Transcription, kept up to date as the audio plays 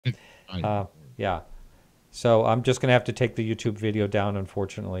Right. Yeah. So I'm just going to have to take the YouTube video down,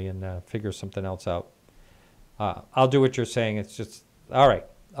 unfortunately, and figure something else out. I'll do what you're saying. It's just, all right.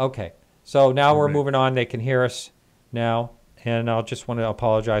 Okay. So now we're Correct. moving on. They can hear us now. And I'll just want to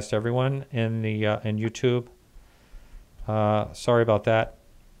apologize to everyone in YouTube. Sorry about that.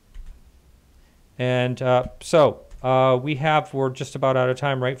 And we're just about out of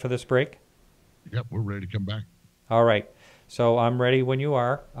time, right, for this break? Yep, we're ready to come back. All right. So I'm ready when you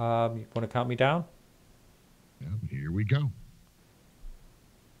are. You want to count me down? Yep, here we go.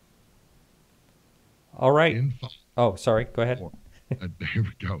 All right. In five, Oh, sorry. Go ahead. four. Here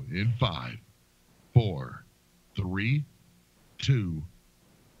we go. In 5, 4, 3, 2.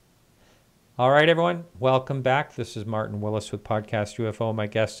 All right, everyone. Welcome back. This is Martin Willis with Podcast UFO. My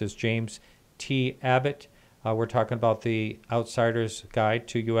guest is James T. Abbott. We're talking about the Outsider's Guide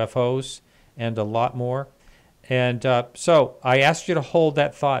to UFOs and a lot more. And so I asked you to hold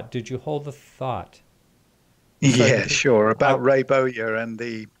that thought. Did you hold the thought? Yeah, sure. About Ray Bowyer and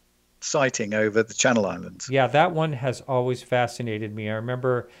the sighting over the Channel Islands. Yeah, that one has always fascinated me. I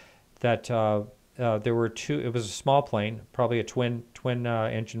remember that there were two. It was a small plane, probably a twin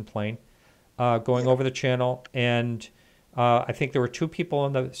engine plane, going over the channel, and I think there were two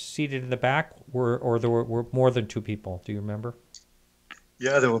people seated in the back, or there were more than two people. Do you remember?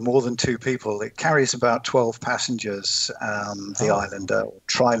 Yeah, there were more than two people. It carries about 12 passengers, the Islander, or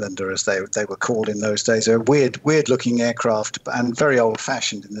Trilander as they were called in those days. A weird-looking aircraft and very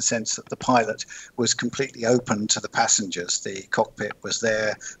old-fashioned in the sense that the pilot was completely open to the passengers. The cockpit was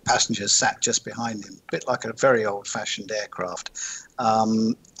there. Passengers sat just behind him, a bit like a very old-fashioned aircraft.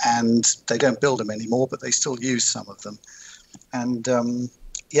 And they don't build them anymore, but they still use some of them. And,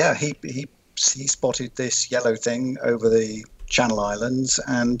 he spotted this yellow thing over the Channel Islands,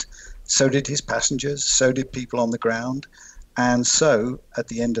 and so did his passengers, so did people on the ground, and so at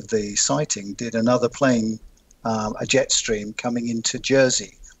the end of the sighting did another plane, a jet stream coming into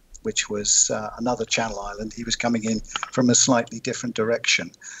Jersey, which was another Channel Island. He was coming in from a slightly different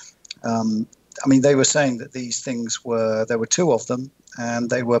direction. They were saying that these things there were two of them, and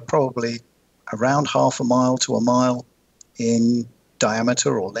they were probably around half a mile to a mile in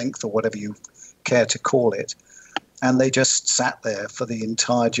diameter or length or whatever you care to call it. And they just sat there for the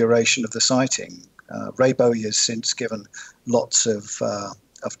entire duration of the sighting. Ray Bowyer's since given lots of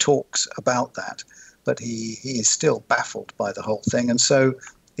talks about that, but he is still baffled by the whole thing, and so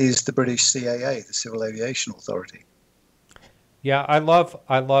is the British CAA, the Civil Aviation Authority. Yeah, I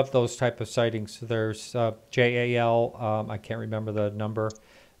love those type of sightings. There's JAL. I can't remember the number,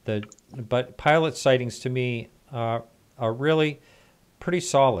 but pilot sightings to me are really pretty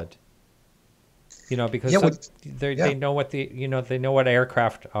solid. Because they know what they know what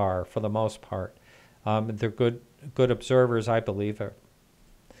aircraft are for the most part. They're good observers, I believe.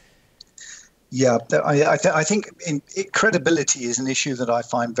 Yeah, I think credibility is an issue that I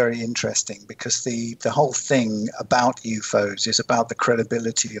find very interesting, because the whole thing about UFOs is about the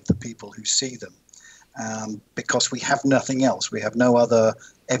credibility of the people who see them. Because we have nothing else. We have no other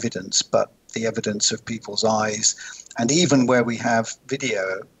evidence but the evidence of people's eyes. And even where we have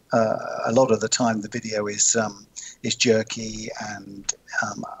video, a lot of the time the video is jerky and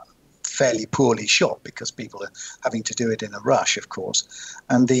fairly poorly shot, because people are having to do it in a rush, of course.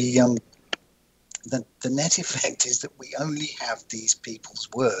 And the net effect is that we only have these people's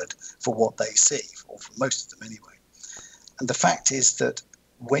word for what they see, or for most of them anyway. And the fact is that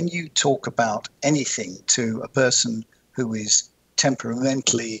when you talk about anything to a person who is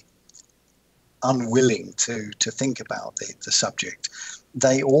temperamentally unwilling to think about the subject,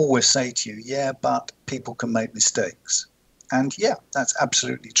 they always say to you, yeah, but people can make mistakes. And yeah, that's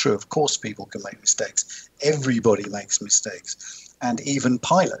absolutely true. Of course people can make mistakes. Everybody makes mistakes. And even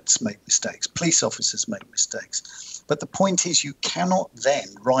pilots make mistakes. Police officers make mistakes. But the point is, you cannot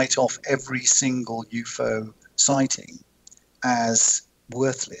then write off every single UFO sighting as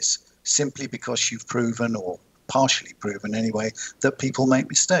worthless simply because you've proven, or partially proven anyway, that people make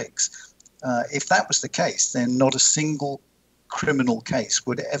mistakes. If that was the case, then not a single criminal case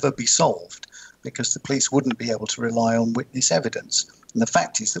would ever be solved, because the police wouldn't be able to rely on witness evidence. And the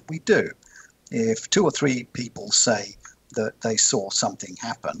fact is that we do. If 2 or 3 people say that they saw something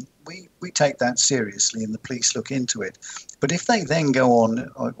happen, we take that seriously and the police look into it. But if they then go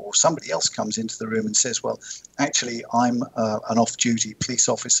on, or somebody else comes into the room and says, well, actually, I'm an off-duty police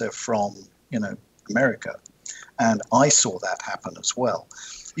officer from, America, and I saw that happen as well,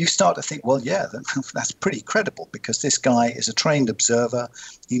 you start to think, well, yeah, that's pretty credible, because this guy is a trained observer.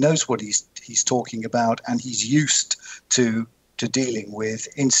 He knows what he's talking about, and he's used to dealing with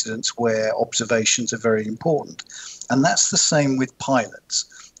incidents where observations are very important. And that's the same with pilots.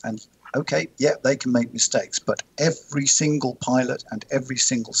 And Okay, yeah, they can make mistakes, but every single pilot and every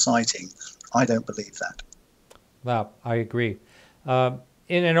single sighting, I don't believe that. Wow, I agree. And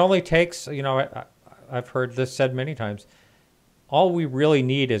it only takes, I've heard this said many times, all we really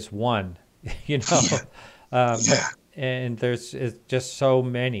need is one, you know. Yeah. Yeah. And there's it's just so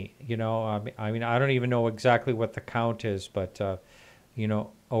many, I mean, I don't even know exactly what the count is, but,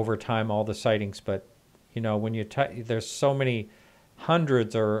 over time, all the sightings. But, when there's so many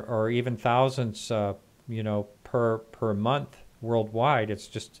hundreds or even thousands, per month worldwide, it's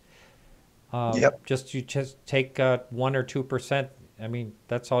just, Yep. you just take 1 or 2%. I mean,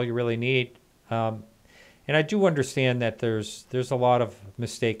 that's all you really need. And I do understand that there's a lot of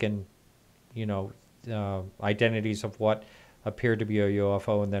mistaken, identities of what appeared to be a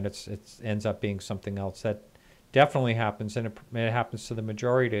UFO, and then it ends up being something else. That definitely happens, and it happens to the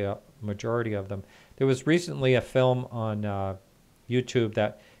majority of them. There was recently a film on YouTube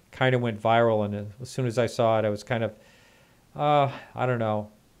that kind of went viral, and as soon as I saw it, I was kind of, I don't know,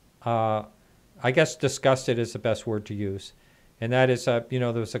 I guess disgusted is the best word to use. And that is, there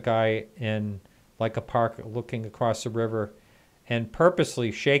was a guy in like a park looking across the river and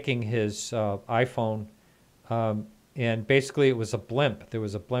purposely shaking his iPhone. And basically it was a blimp. There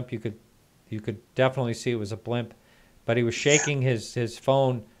was a blimp. You could definitely see it was a blimp, but he was shaking his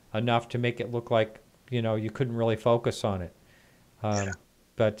phone enough to make it look like, you couldn't really focus on it.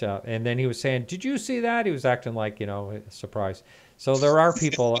 But and then he was saying, "Did you see that?" He was acting like, surprised. So there are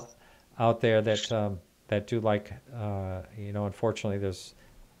people out there that do like, unfortunately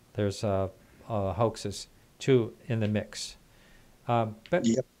there's hoaxes too in the mix. But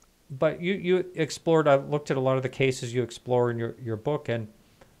Yep. but you explored. I looked at a lot of the cases you explore in your book, and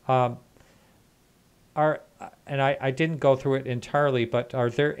I didn't go through it entirely, but are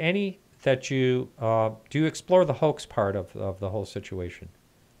there any that do you explore the hoax part of the whole situation?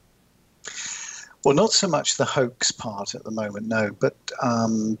 Well, not so much the hoax part at the moment, no, but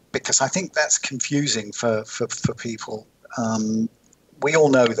because I think that's confusing for people. We all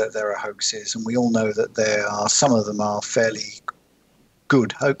know that there are hoaxes, and we all know that some of them are fairly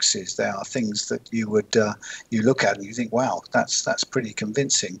good hoaxes. There are things that you look at and you think, wow, that's pretty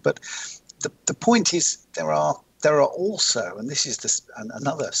convincing. But the point is, there are also, and this is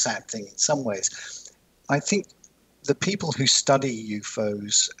another sad thing in some ways, I think the people who study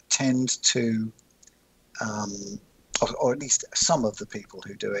UFOs tend to, or at least some of the people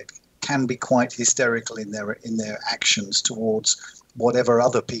who do it, can be quite hysterical in their actions towards whatever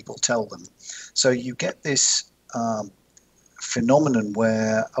other people tell them. So you get this phenomenon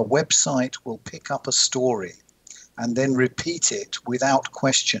where a website will pick up a story and then repeat it without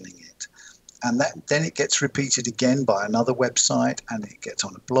questioning it. And then it gets repeated again by another website, and it gets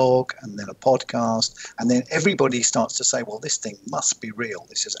on a blog and then a podcast. And then everybody starts to say, well, this thing must be real.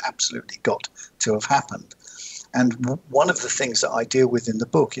 This has absolutely got to have happened. And one of the things that I deal with in the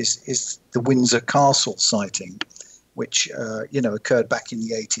book is the Windsor Castle sighting, which occurred back in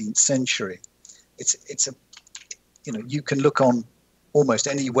the 18th century. You can look on almost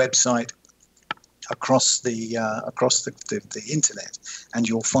any website across the internet, and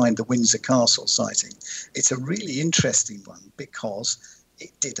you'll find the Windsor Castle sighting. It's a really interesting one because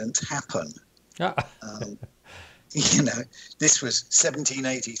it didn't happen. This was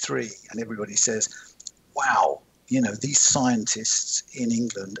 1783, and everybody says, wow, these scientists in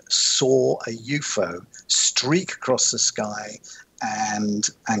England saw a UFO streak across the sky and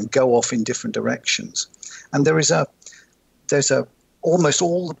go off in different directions. And there's almost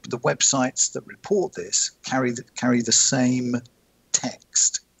all the websites that report this carry the same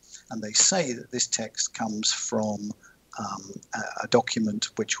text, and they say that this text comes from a document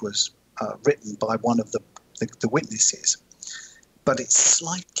which was written by one of the witnesses, but it's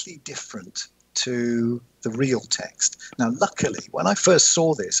slightly different to the real text. Now, luckily, when I first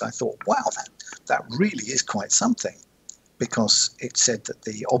saw this, I thought, wow, that really is quite something, because it said that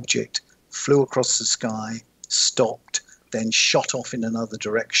the object flew across the sky, stopped, then shot off in another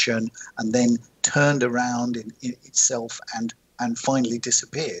direction, and then turned around in itself and finally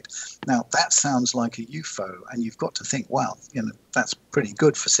disappeared. Now, that sounds like a UFO, and you've got to think, wow, that's pretty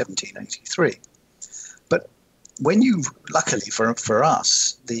good for 1783. But when luckily for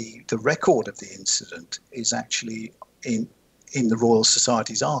us, the record of the incident is actually in the Royal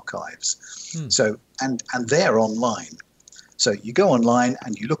Society's archives. So, and they're online. So you go online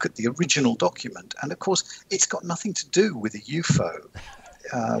and you look at the original document, and of course, it's got nothing to do with a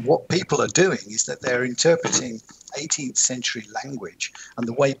UFO. What people are doing is that they're interpreting 18th century language and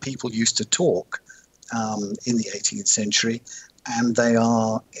the way people used to talk in the 18th century, and they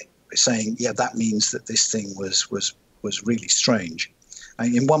are saying, yeah, that means that this thing was really strange.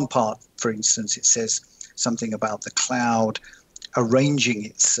 In one part, for instance, it says something about the cloud arranging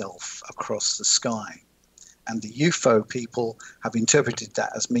itself across the sky. And the UFO people have interpreted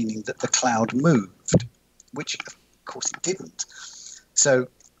that as meaning that the cloud moved, which of course it didn't. So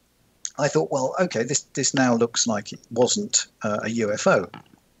I thought, well, okay, this now looks like it wasn't a UFO.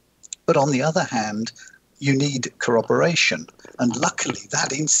 But on the other hand, you need corroboration. And luckily,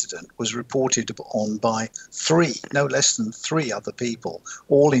 that incident was reported on by no less than three other people,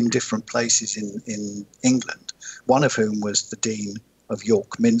 all in different places in England, one of whom was the Dean of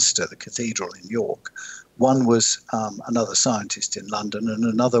York Minster, the cathedral in York. One was another scientist in London, and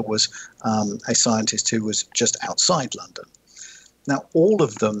another was a scientist who was just outside London. Now, all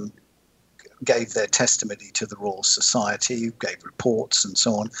of them gave their testimony to the Royal Society, gave reports and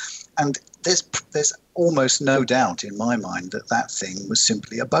so on. And there's almost no doubt in my mind that that thing was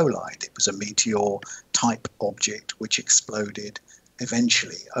simply a bolide. It was a meteor-type object which exploded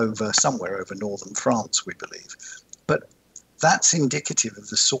eventually somewhere over northern France, we believe. But that's indicative of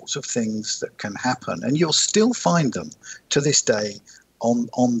the sorts of things that can happen. And you'll still find them to this day on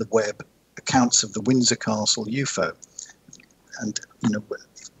the web, accounts of the Windsor Castle UFO. And,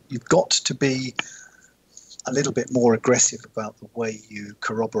 you've got to be a little bit more aggressive about the way you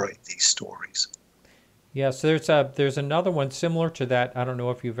corroborate these stories. Yeah, so there's another one similar to that. I don't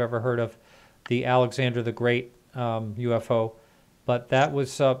know if you've ever heard of the Alexander the Great UFO, but that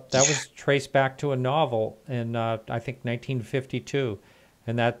was traced back to a novel in I think 1952,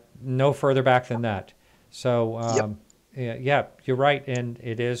 and that no further back than that. So yeah, you're right, and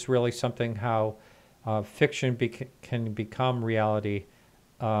it is really something how fiction can become reality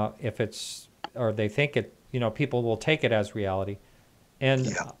if it's, or they think it. People will take it as reality.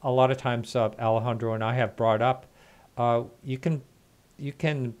 And a lot of times, Alejandro and I have brought up, you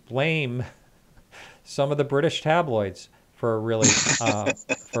can blame some of the British tabloids for really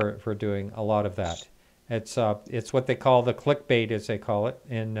for doing a lot of that. It's what they call the clickbait, as they call it,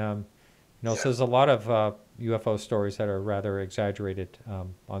 and so there's a lot of UFO stories that are rather exaggerated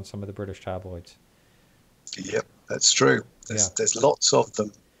on some of the British tabloids. Yep, that's true. There's lots of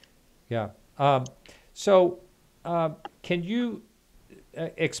them. Yeah. So, can you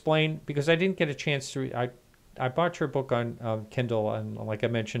explain, because I didn't get a chance to read, I bought your book on Kindle, and like I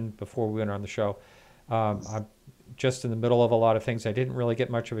mentioned before we went on the show, I'm just in the middle of a lot of things. I didn't really get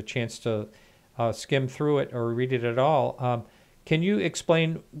much of a chance to skim through it or read it at all. Can you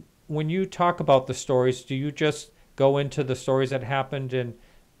explain, when you talk about the stories, do you just go into the stories that happened, and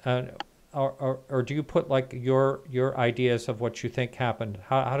or do you put like your ideas of what you think happened?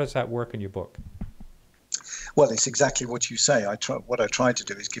 How does that work in your book? Well, it's exactly what you say. What I try to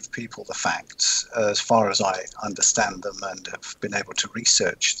do is give people the facts as far as I understand them and have been able to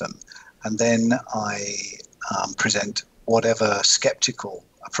research them. And then I present whatever skeptical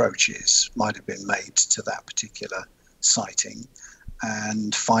approaches might have been made to that particular sighting.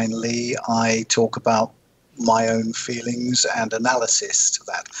 And finally, I talk about my own feelings and analysis to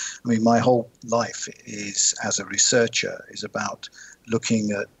that. I mean, my whole life is, as a researcher, is about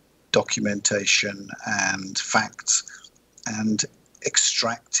looking at documentation and facts and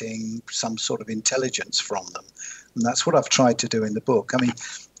extracting some sort of intelligence from them. And that's what I've tried to do in the book. I mean,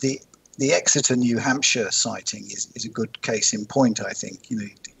 the Exeter, New Hampshire sighting is a good case in point, I think.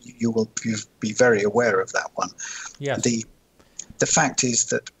 You'll be very aware of that one. Yes. The fact is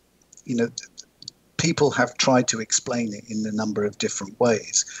that, people have tried to explain it in a number of different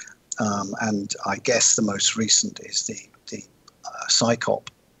ways. And I guess the most recent is the psychop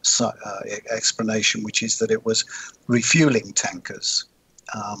explanation, which is that it was refueling tankers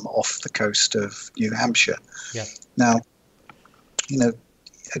off the coast of New Hampshire. Yeah. Now,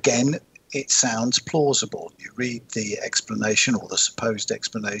 again, it sounds plausible. You read the explanation or the supposed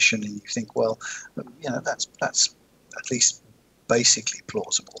explanation, and you think, well, that's at least basically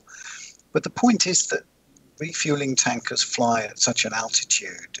plausible. But the point is that refueling tankers fly at such an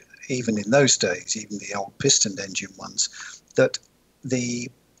altitude, even in those days, even the old piston engine ones, that the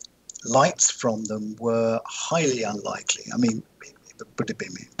lights from them were highly unlikely. I mean, it would have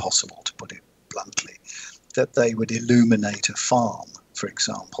been impossible, to put it bluntly, that they would illuminate a farm, for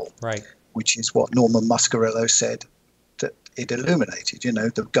example. Right. Which is what Norman Muscarello said that it illuminated.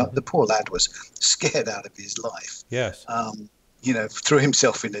 The poor lad was scared out of his life. Yes. Threw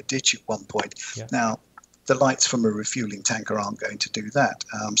himself in a ditch at one point. Yeah. Now, the lights from a refueling tanker aren't going to do that.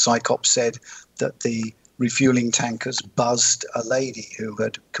 Psychop said that the refueling tankers buzzed a lady who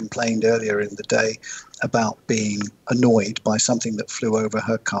had complained earlier in the day about being annoyed by something that flew over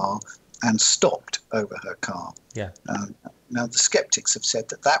her car and stopped over her car. Yeah. Now, the skeptics have said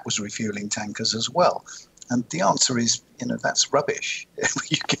that was refueling tankers as well. And the answer is, that's rubbish.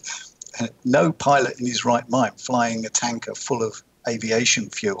 No pilot in his right mind flying a tanker full of aviation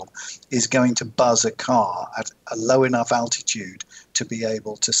fuel is going to buzz a car at a low enough altitude to be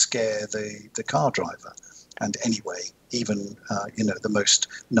able to scare the car driver. And anyway, even the most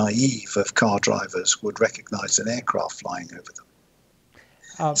naive of car drivers would recognize an aircraft flying over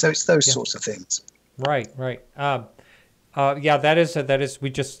them. So it's those sorts of things. Right. Yeah, that is. We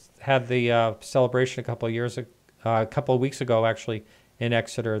just had the celebration a couple of weeks ago, actually, in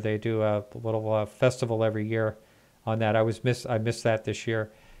Exeter. They do a little festival every year on that. I missed that this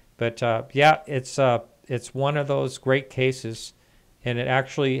year, but it's one of those great cases. And it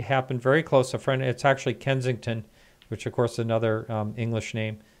actually happened very close. It's actually Kensington, which of course is another English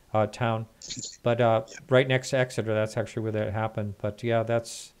name, town. But right next to Exeter, that's actually where that happened. But yeah,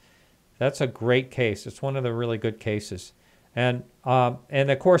 that's a great case. It's one of the really good cases. And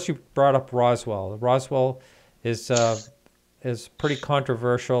of course you brought up Roswell. Roswell is pretty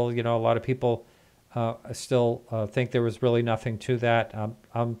controversial. A lot of people still think there was really nothing to that.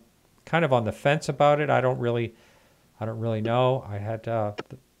 I'm kind of on the fence about it. I don't really know. I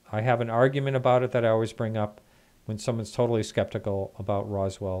have an argument about it that I always bring up when someone's totally skeptical about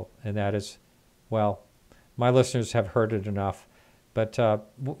Roswell, and that is, well, my listeners have heard it enough. But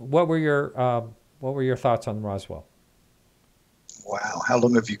what were your thoughts on Roswell? Wow, how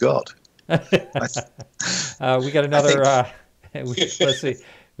long have you got? We got another. Let's see.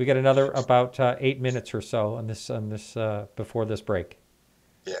 We got another about 8 minutes or so on this before this break.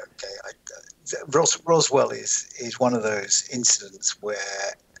 Yeah. Okay. Roswell is one of those incidents where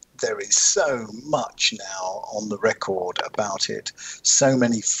there is so much now on the record about it. So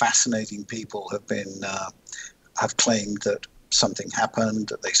many fascinating people have claimed that something happened,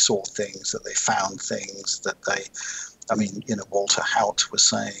 that they saw things, that they found things, Walter Haut was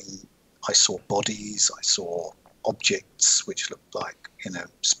saying, I saw bodies, I saw objects which looked like,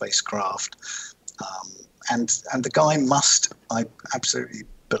 spacecraft. And the guy I absolutely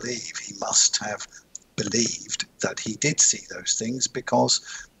believe he must have believed that he did see those things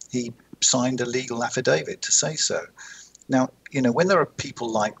because he signed a legal affidavit to say so. Now, when there are people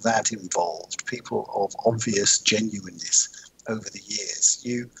like that involved, people of obvious genuineness over the years,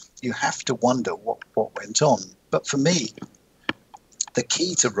 you have to wonder what went on. But for me, the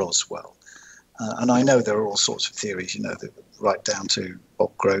key to Roswell, and I know there are all sorts of theories, right down to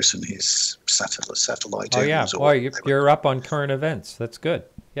Bob Gross and his satellite. Oh yeah, boy, you're up on current events. That's good.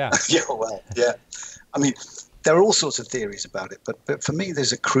 Yeah. Yeah. Well, yeah. There are all sorts of theories about it, but for me,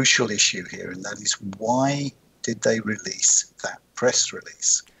 there's a crucial issue here, and that is, why did they release that press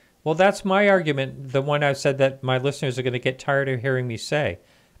release? Well, that's my argument. The one I've said that my listeners are going to get tired of hearing me say.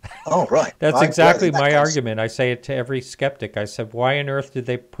 Oh, right. That's exactly my argument. I say it to every skeptic. I said, why on earth did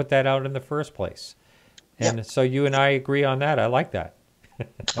they put that out in the first place? And so you and I agree on that. I like that.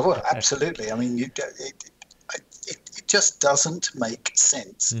 Oh, absolutely. It just doesn't make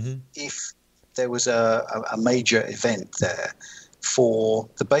sense if there was a major event there for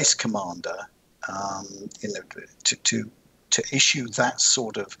the base commander to issue that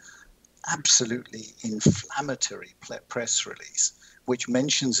sort of absolutely inflammatory press release, which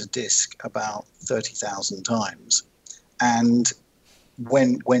mentions a disc about 30,000 times. And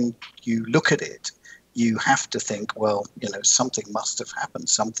when you look at it, you have to think, well, something must have happened.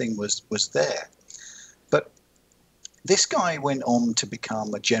 Something was there. But this guy went on to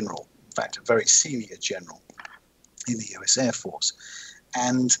become a general, in fact, a very senior general in the US Air Force.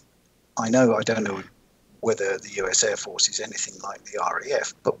 And I don't know whether the US Air Force is anything like the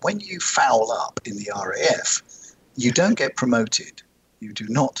RAF, but when you foul up in the RAF, you don't get promoted. You do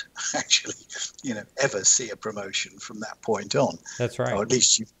not actually, ever see a promotion from that point on. That's right. Or at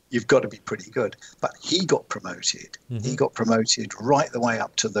least you've got to be pretty good. But he got promoted. Mm-hmm. He got promoted right the way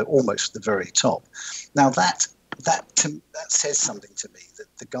up to almost the very top. Now that says something to me,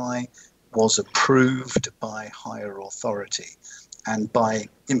 that the guy was approved by higher authority. And by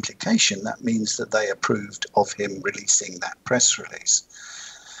implication, that means that they approved of him releasing that press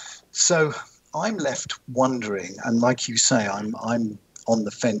release. So I'm left wondering, and like you say, I'm on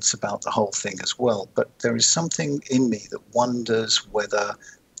the fence about the whole thing as well, but there is something in me that wonders whether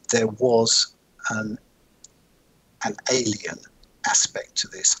there was an alien aspect to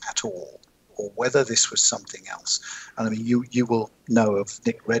this at all, or whether this was something else. And you will know of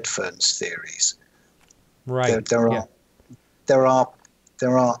Nick Redfern's theories. Right. There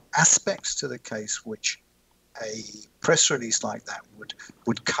are aspects to the case which a press release like that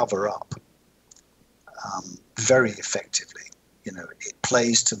would cover up very effectively. it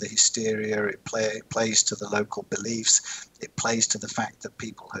plays to the hysteria, it plays to the local beliefs, it plays to the fact that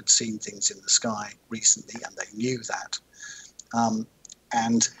people had seen things in the sky recently and they knew that.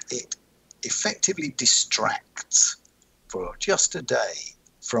 And it effectively distracts for just a day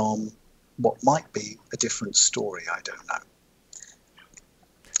from what might be a different story, I don't know.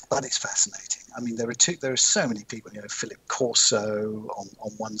 But it's fascinating. I mean, there are so many people, Philip Corso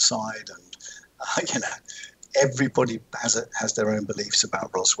on one side, and, everybody has their own beliefs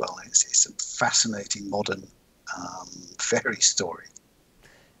about Roswell. It's a fascinating modern fairy story.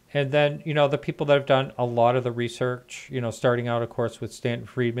 And then, the people that have done a lot of the research, starting out, of course, with Stanton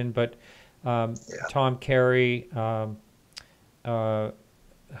Friedman, but Tom Carey, Don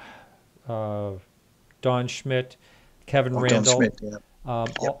Schmidt, Kevin Randall, Don Schmidt,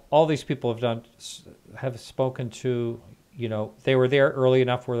 all these people have spoken to, they were there early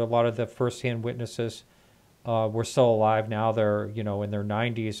enough where a lot of the firsthand witnesses were still alive. Now they're, in their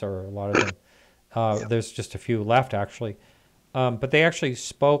 90s, or a lot of them. There's just a few left, actually. But they actually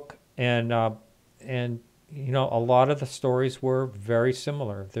spoke, and a lot of the stories were very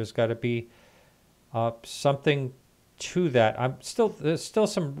similar. There's got to be something to that. There's still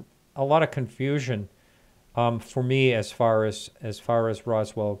a lot of confusion for me as far as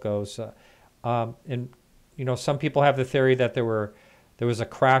Roswell goes. And some people have the theory that there was a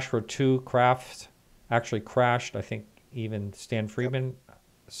crash where two crafts actually crashed. I think even Stan Friedman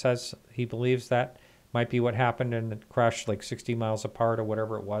says he believes that might be what happened, and it crashed like 60 miles apart or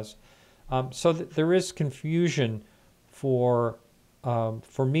whatever it was. So there is confusion for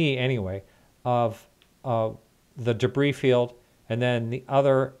me anyway, of the debris field, and then the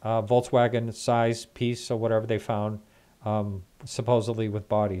other Volkswagen size piece or whatever they found, supposedly with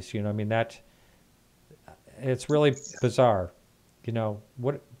bodies. It's really bizarre.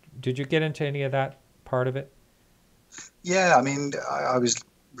 What did you get into any of that part of it? Yeah, I mean, I was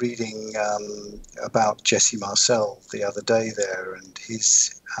reading about Jesse Marcel the other day there, and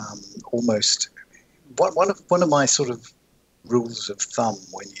his almost one of my sort of rules of thumb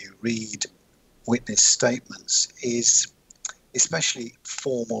when you read witness statements is, especially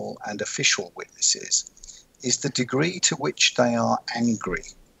formal and official witnesses, is the degree to which they are angry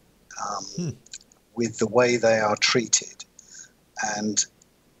with the way they are treated. And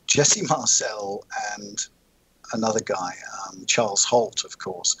Jesse Marcel and another guy, Charles Holt, of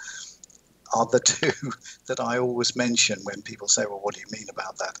course, are the two that I always mention when people say, well, what do you mean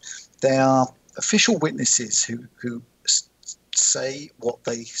about that? They are official witnesses who say what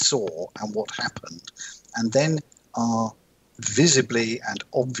they saw and what happened, and then are visibly and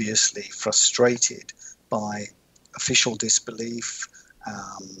obviously frustrated by official disbelief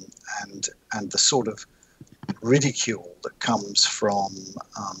and the sort of ridicule that comes from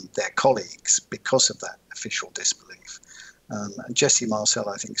their colleagues because of that official disbelief. And Jesse Marcel,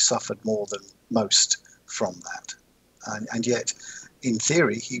 I think, suffered more than most from that. And yet, in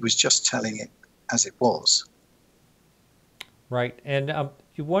theory, he was just telling it as it was. Right. And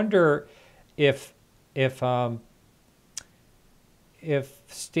you wonder if the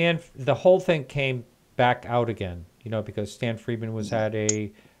whole thing came back out again, because Stan Friedman was at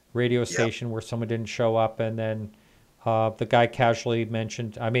a radio station where someone didn't show up, and then the guy casually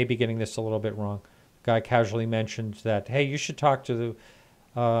mentioned, I may be getting this a little bit wrong, the guy casually mentioned that, hey, you should talk to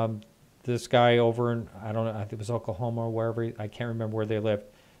this guy over in, I don't know, I think it was Oklahoma or wherever, I can't remember where they lived,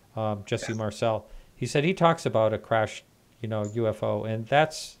 Jesse Marcel. He said he talks about a crashed, UFO, and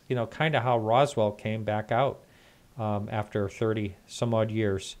that's, kind of how Roswell came back out after 30 some odd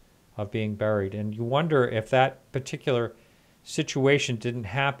years of being buried. And you wonder if that particular situation didn't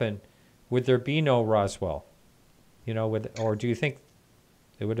happen, would there be no Roswell? Or do you think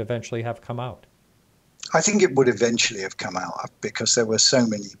it would eventually have come out? I think it would eventually have come out because there were so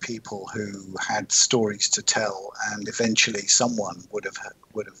many people who had stories to tell, and eventually someone would have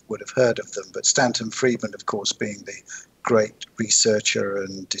heard of them. But Stanton Friedman, of course, being the great researcher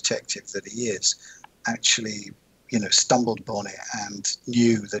and detective that he is, actually, stumbled upon it and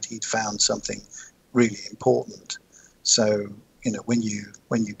knew that he'd found something really important. So, when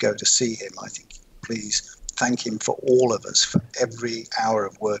you go to see him, I think please thank him for all of us for every hour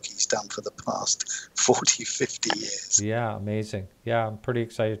of work he's done for the past 40, 50 years. Yeah, amazing. Yeah, I'm pretty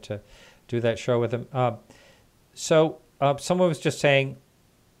excited to do that show with him. So someone was just saying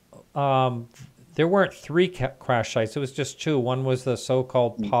there weren't three crash sites. It was just two. One was the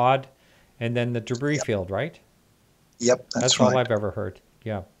so-called pod, and then the debris field, right? Yep, that's right. All I've ever heard.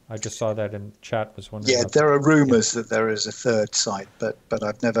 Yeah. I just saw that in chat. Was wondering. Yeah, there are rumours that there is a third site, but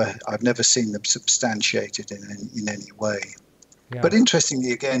I've never seen them substantiated in any way. Yeah. But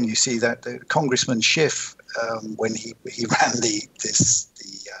interestingly, again, you see that Congressman Schiff, when he ran the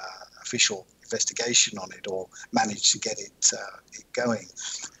official investigation on it, or managed to get it going,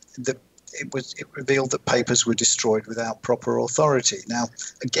 it revealed that papers were destroyed without proper authority. Now,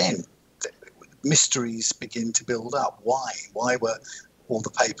 again, mysteries begin to build up. Why? Why were all the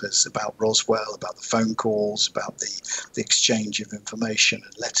papers about Roswell, about the phone calls, about the exchange of information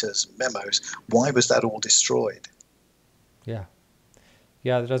and letters and memos, why was that all destroyed? Yeah.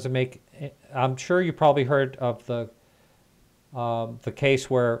 Yeah, that doesn't make... I'm sure you probably heard of the case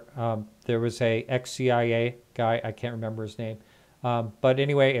where there was a ex-CIA guy, I can't remember his name. But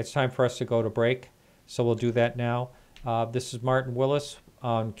anyway, it's time for us to go to break, so we'll do that now. This is Martin Willis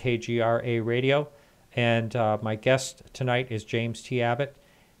on KGRA Radio, and my guest tonight is James T. Abbott.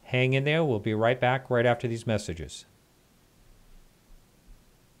 Hang in there. We'll be right back right after these messages.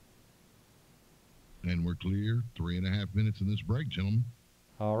 And we're clear. 3.5 minutes in this break, gentlemen.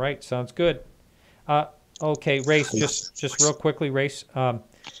 All right, sounds good. Okay, Race, just real quickly, Race,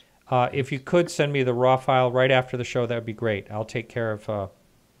 if you could send me the raw file right after the show, that would be great. I'll take care of,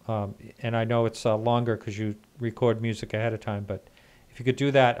 and I know it's longer because you record music ahead of time, but if you could do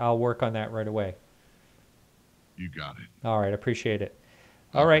that, I'll work on that right away. You got it. All right, appreciate it.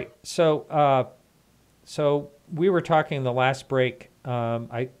 All right, so we were talking in the last break.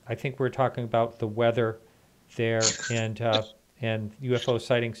 I think we were talking about the weather there and UFO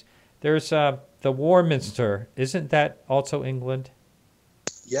sightings. There's the Warminster. Isn't that also England?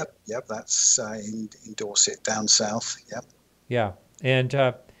 Yep. That's in Dorset, down south. Yep. Yeah.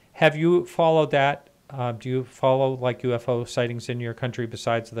 And have you followed that? Do you follow like UFO sightings in your country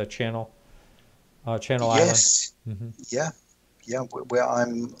besides the Channel Island? Yes. Mm-hmm. Yeah. Where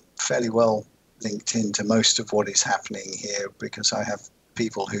I'm fairly well linked into most of what is happening here, because I have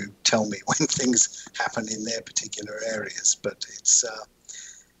people who tell me when things happen in their particular areas. But it's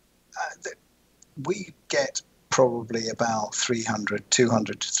we get probably about 200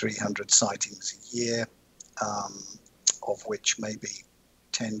 to 300 sightings a year, of which maybe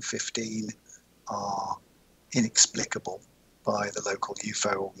 10, 15 are inexplicable by the local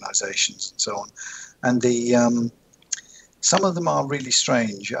UFO organizations and so on. And some of them are really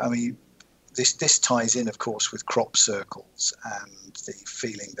strange. I mean, this ties in, of course, with crop circles and the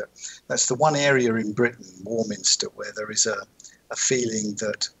feeling that that's the one area in Britain, Warminster, where there is a feeling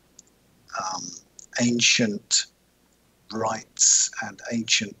that ancient rights and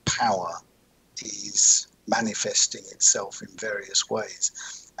ancient power is manifesting itself in various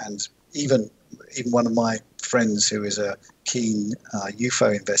ways. And even one of my friends who is a keen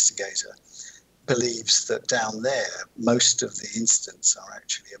UFO investigator believes that down there most of the incidents are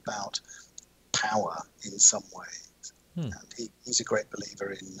actually about power in some ways. And he's a great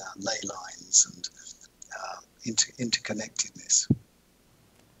believer in ley lines and interconnectedness.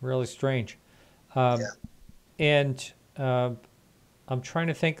 Really strange. And I'm trying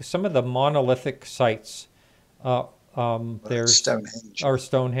to think, some of the monolithic sites, there's Stonehenge. Or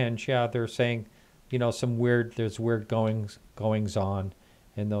Stonehenge, yeah, they're saying, there's weird goings on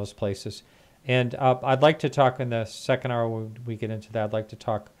in those places. And I'd like to talk in the second hour when we get into that. I'd like to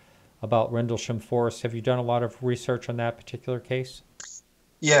talk about Rendlesham Forest. Have you done a lot of research on that particular case?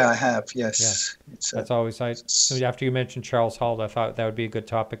 Yeah, I have. Yes, yeah. That's always nice. So after you mentioned Charles Hall, I thought that would be a good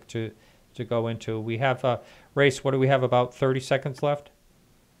topic to go into. We have Race. What do we have? About 30 seconds left.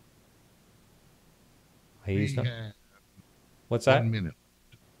 What's that? 1 minute.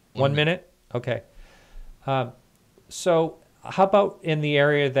 1 minute. Okay. So how about in the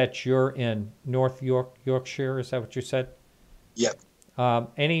area that you're in, North Yorkshire? Is that what you said? Yep.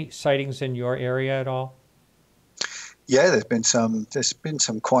 Any sightings in your area at all? Yeah, there's been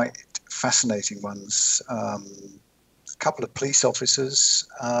some quite fascinating ones. A couple of police officers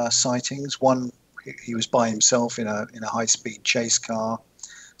sightings. One, he was by himself in a high-speed chase car,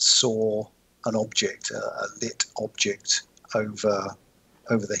 saw an object, a lit object over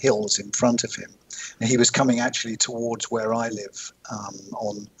the hills in front of him. And he was coming actually towards where I live,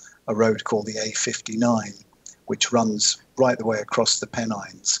 on a road called the A59, which runs right the way across the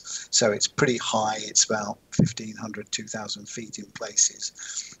Pennines. So it's pretty high. It's about 1,500, 2,000 feet in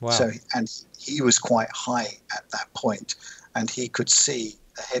places. Wow. So, and he was quite high at that point, and he could see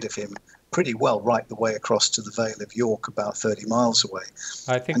ahead of him pretty well right the way across to the Vale of York, about 30 miles away.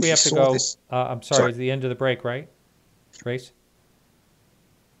 I think and we have to go. I'm sorry, sorry, the end of the break, right? Race?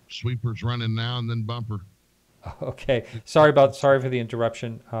 Sweeper's running now and then bumper. Okay. Sorry for the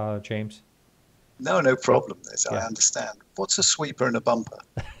interruption, James. No problem. I Yeah. understand. What's a sweeper and a bumper?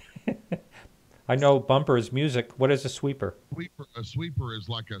 I know bumper is music. What is a sweeper? A sweeper is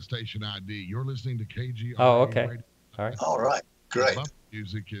like a station ID. You're listening to KGRA. Oh, okay. Radio. All right. All right. Great. Buff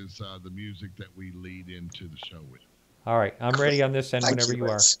music is the music that we lead into the show with. All right, I'm ready on this end whenever you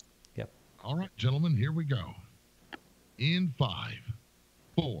are. Yep. All right, gentlemen, here we go. In 5,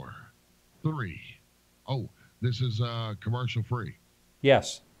 4, 3. Oh, this is commercial free.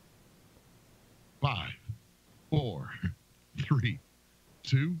 Yes. 5, 4, 3,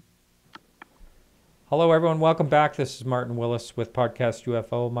 2. Hello, everyone. Welcome back. This is Martin Willis with Podcast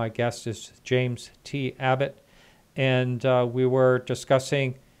UFO. My guest is James T. Abbott, and we were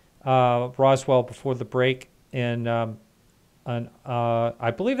discussing Roswell before the break, and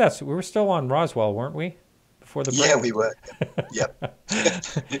I believe we were still on Roswell, weren't we? Before the break. Yeah, we were. Yep.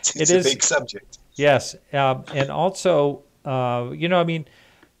 It's a big subject. Yes, and also, I mean,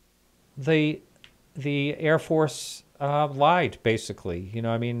 the Air Force lied, basically.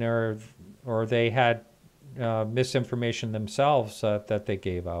 I mean, or they had misinformation themselves that they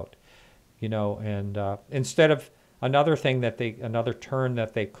gave out. And instead of another turn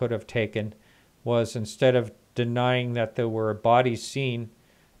that they could have taken was, instead of denying that there were bodies seen,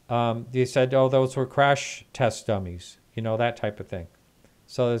 they said, "Oh, those were crash test dummies," that type of thing.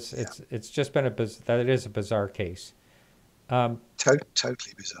 So it's just been it is a bizarre case.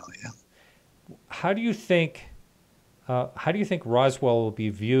 Totally bizarre, yeah. How do you think Roswell will be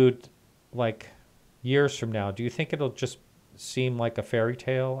viewed, like, years from now? Do you think it'll just seem like a fairy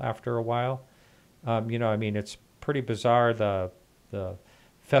tale after a while? I mean, it's pretty bizarre, the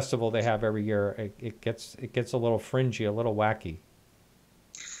festival they have every year. It gets a little fringy, a little wacky.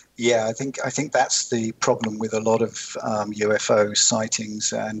 Yeah, I think that's the problem with a lot of UFO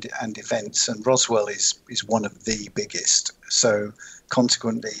sightings and events, and Roswell is one of the biggest. So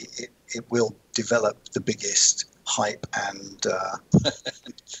consequently, it will develop the biggest hype and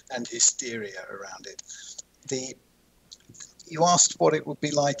and hysteria around it. You asked what it would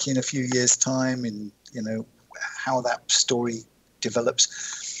be like in a few years' time, and how that story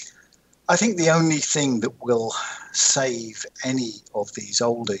develops. I think the only thing that will save any of these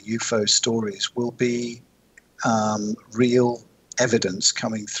older UFO stories will be real evidence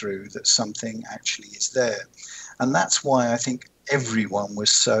coming through that something actually is there. And that's why I think everyone was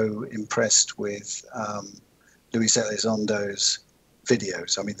so impressed with Luis Elizondo's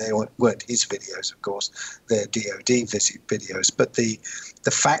videos. I mean, they weren't his videos, of course, they're DoD videos, but the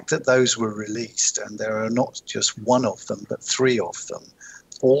fact that those were released, and there are not just one of them, but 3 of them,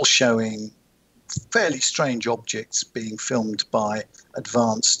 all showing fairly strange objects being filmed by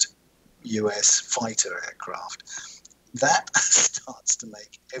advanced US fighter aircraft, that starts to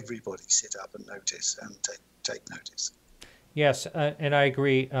make everybody sit up and notice and take notice. Yes, and I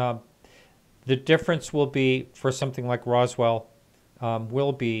agree. The difference will be, for something like Roswell,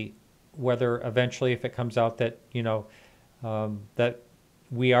 will be whether eventually, if it comes out that that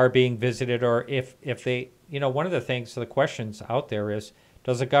we are being visited, or if they, one of the things, the questions out there is,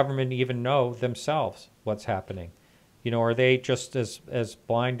 does the government even know themselves what's happening? Are they just as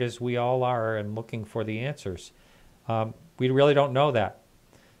blind as we all are and looking for the answers? We really don't know that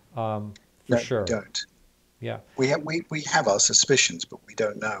for sure. We don't. Yeah, we have our suspicions, but we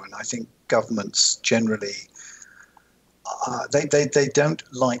don't know. And I think governments generally they don't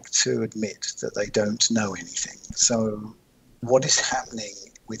like to admit that they don't know anything. So what is happening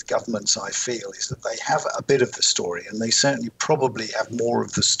with governments, I feel, is that they have a bit of the story, and they certainly probably have more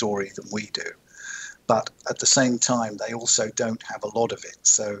of the story than we do. But at the same time, they also don't have a lot of it.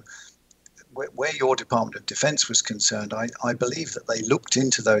 So where your Department of Defense was concerned, I believe that they looked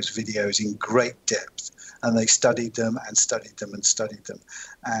into those videos in great depth, and they studied them and studied them and studied them.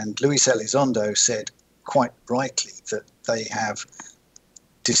 And Luis Elizondo said quite rightly that they have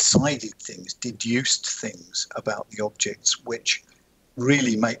decided things, deduced things about the objects, which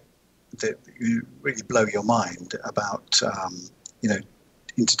really really blow your mind about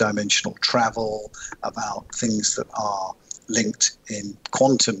interdimensional travel, about things that are linked in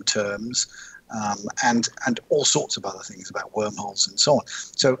quantum terms, and all sorts of other things about wormholes and so on.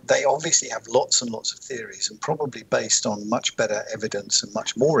 So they obviously have lots and lots of theories, and probably based on much better evidence and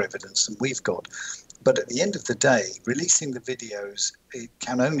much more evidence than we've got. But at the end of the day, releasing the videos, it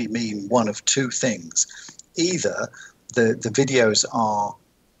can only mean one of 2 things. Either the videos are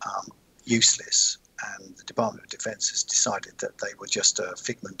useless, and the Department of Defense has decided that they were just a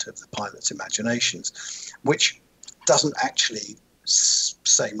figment of the pilots' imaginations, which doesn't actually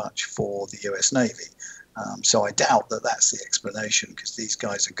say much for the US Navy. So I doubt that that's the explanation, because these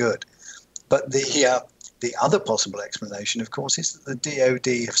guys are good. But the other possible explanation, of course, is that the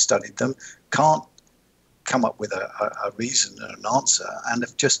DoD have studied them, can't come up with a reason and an answer, and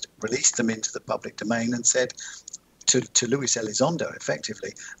have just released them into the public domain and said, to Luis Elizondo,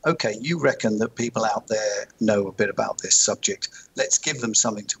 effectively, okay, you reckon that people out there know a bit about this subject. Let's give them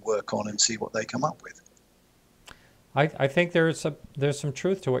something to work on and see what they come up with. I think there's some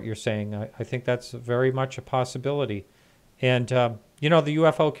truth to what you're saying. I think that's very much a possibility. And, you know, the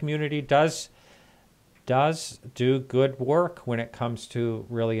UFO community does do good work when it comes to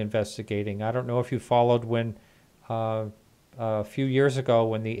really investigating. I don't know if you followed when a few years ago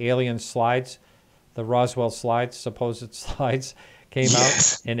when the alien slides, the Roswell slides, supposed slides came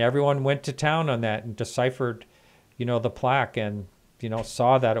out, and everyone went to town on that and deciphered, you know, the plaque and, you know,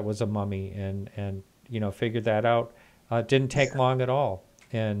 saw that it was a mummy and you know, figured that out. It didn't take long at all.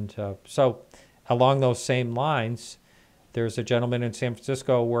 And so along those same lines, there's a gentleman in San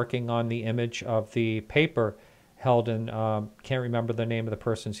Francisco working on the image of the paper held in, can't remember the name of the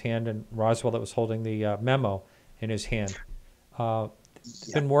person's hand, in Roswell that was holding the memo in his hand.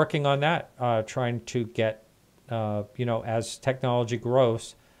 Been working on that, trying to get, you know, as technology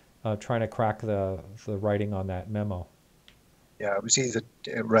grows, trying to crack the writing on that memo. Yeah, it was either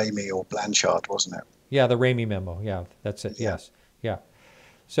Ramey or Blanchard, wasn't it? Yeah, the Ramey memo. Yeah, that's it. Yeah. Yes. Yeah.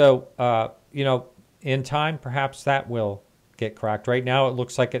 So, you know, in time, perhaps that will get cracked. Right now, it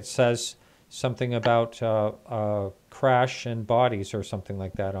looks like it says something about crash and bodies or something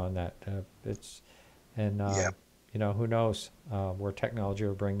like that on that. You know, who knows where technology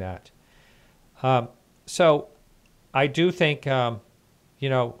will bring that. So I do think, you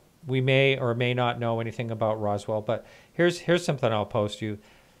know, we may or may not know anything about Roswell, but here's something I'll post you.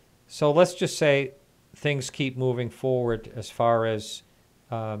 So let's just say things keep moving forward as far as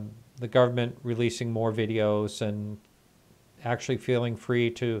the government releasing more videos and actually feeling free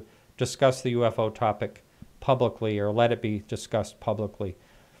to discuss the UFO topic publicly or let it be discussed publicly.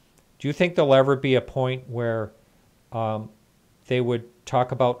 Do you think there'll ever be a point where they would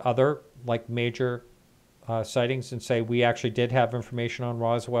talk about other, like, major sightings and say, we actually did have information on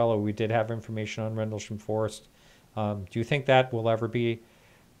Roswell or we did have information on Rendlesham Forest? Do you think that will ever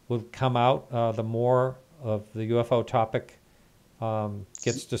will come out the more of the UFO topic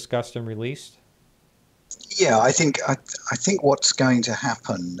gets discussed and released? Yeah, I think what's going to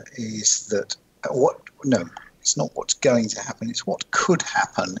happen is that it's not what's going to happen. It's what could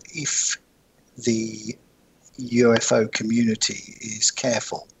happen if the UFO community is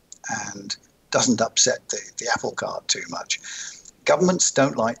careful and doesn't upset the apple cart too much. Governments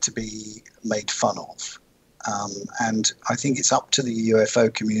don't like to be made fun of. And I think it's up to the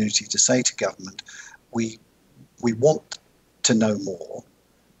UFO community to say to government, we want to know more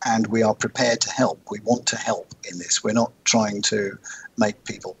and we are prepared to help. We want to help in this. We're not trying to make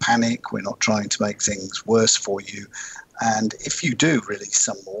people panic. We're not trying to make things worse for you. And if you do release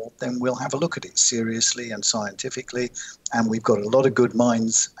some more, then we'll have a look at it seriously and scientifically. And we've got a lot of good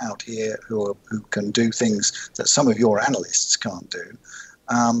minds out here who can do things that some of your analysts can't do.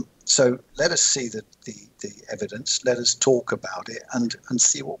 So let us see the evidence. Let us talk about it and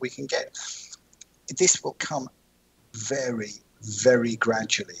see what we can get. This will come very, very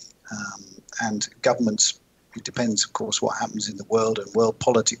gradually. And governments, it depends, of course, what happens in the world and world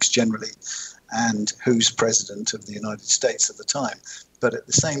politics generally and who's president of the United States at the time. But at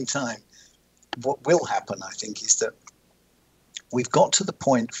the same time, what will happen, I think, is that we've got to the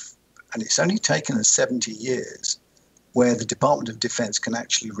point, and it's only taken us 70 years, where the Department of Defense can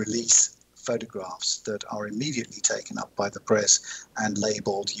actually release photographs that are immediately taken up by the press and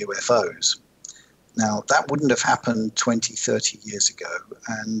labeled UFOs. Now, that wouldn't have happened 20, 30 years ago,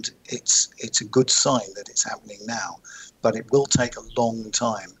 and it's a good sign that it's happening now, but it will take a long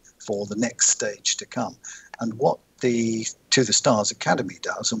time for the next stage to come. And what the To the Stars Academy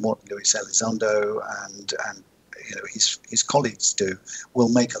does, and what Luis Elizondo and you know his colleagues do, will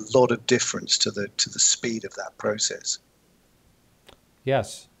make a lot of difference to the speed of that process.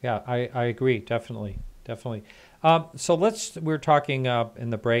 Yes, yeah, I agree, definitely. So we're talking in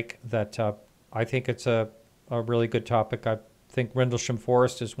the break that I think it's a really good topic. I think Rendlesham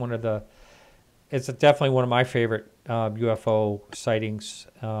Forest is it's definitely one of my favorite UFO sightings,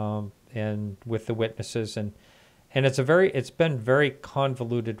 and with the witnesses, and it's been very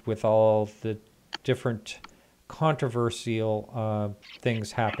convoluted with all the different controversial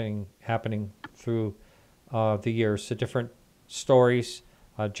things happening through the years. The different stories,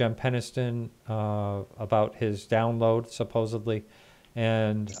 Jem Peniston about his download supposedly,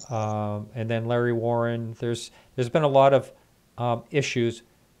 and then Larry Warren. There's been a lot of issues,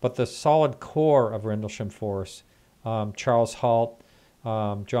 but the solid core of Rendlesham Forest, Charles Halt,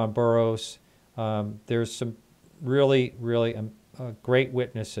 John Burroughs, there's some really great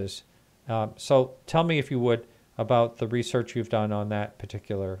witnesses. So tell me, if you would, about the research you've done on that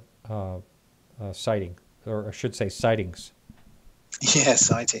particular sighting. or I should say sightings. Yeah,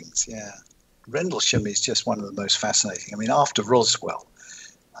 sightings, yeah. Rendlesham is just one of the most fascinating. I mean, after Roswell,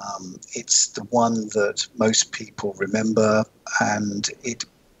 it's the one that most people remember, and it,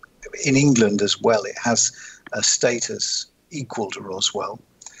 in England as well, it has a status equal to Roswell.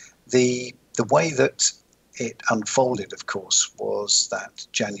 The way that it unfolded, of course, was that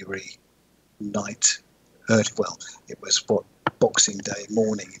January night, it was Boxing Day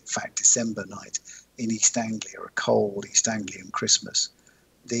morning, in fact, December night in East Anglia, a cold East Anglian Christmas.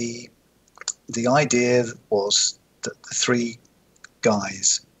 The idea was that the three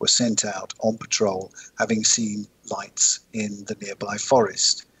guys were sent out on patrol, having seen lights in the nearby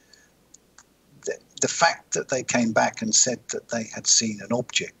forest. The fact that they came back and said that they had seen an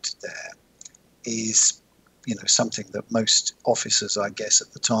object there is, something that most officers, I guess,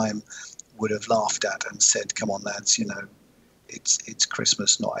 at the time would have laughed at and said, "Come on, lads, it's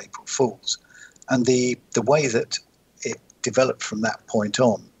Christmas, not April Fools." And the way that it developed from that point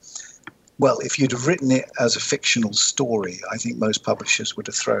on, well, if you'd have written it as a fictional story, I think most publishers would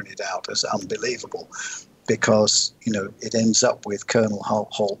have thrown it out as unbelievable, because, it ends up with Colonel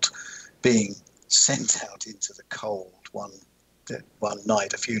Holt being sent out into the cold one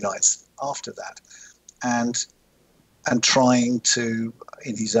night, a few nights after that, and trying to,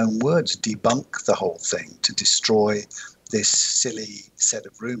 in his own words, debunk the whole thing, to destroy this silly set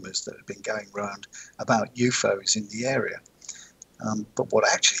of rumours that had been going around about UFOs in the area. But what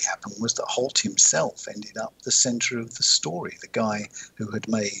actually happened was that Holt himself ended up the centre of the story, the guy who had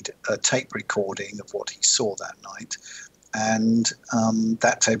made a tape recording of what he saw that night. And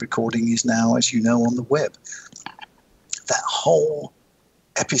that tape recording is now, as you know, on the web. That whole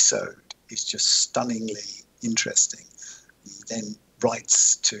episode is just stunningly interesting. He then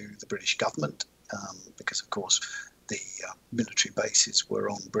writes to the British government, because, of course, the military bases were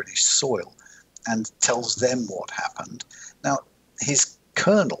on British soil, and tells them what happened. Now, his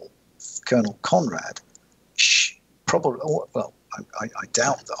Colonel Conrad, probably, well, I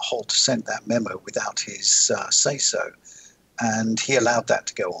doubt that Holt sent that memo without his say-so, and he allowed that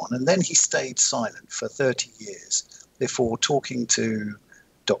to go on. And then he stayed silent for 30 years before talking to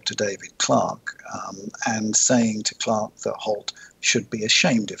Dr. David Clarke and saying to Clarke that Holt should be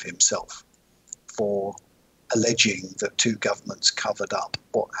ashamed of himself for alleging that two governments covered up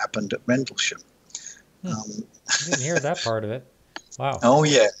what happened at Rendlesham. I didn't hear that part of it. Wow. Oh,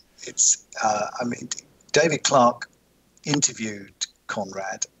 yeah. It's, David Clarke interviewed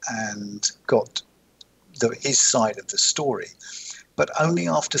Conrad and got his side of the story. But only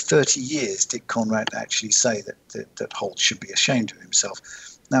after 30 years did Conrad actually say that Holt should be ashamed of himself.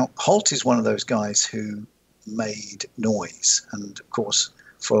 Now, Holt is one of those guys who made noise. And, of course,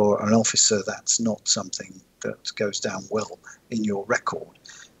 for an officer, that's not something that goes down well in your record.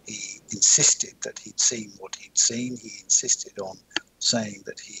 He insisted that he'd seen what he'd seen. He insisted on saying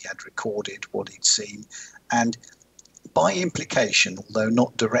that he had recorded what he'd seen. And by implication, although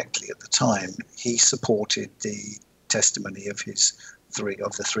not directly at the time, he supported the testimony of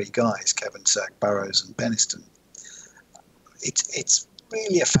the three guys, Kevin Sack, Burroughs and Beniston. It's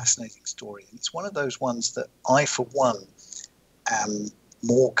really a fascinating story. It's one of those ones that I, for one, am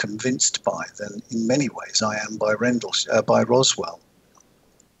more convinced by than in many ways I am by Roswell.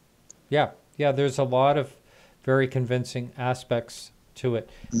 Yeah, there's a lot of very convincing aspects to it.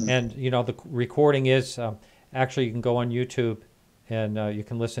 And, the recording is, actually you can go on YouTube and you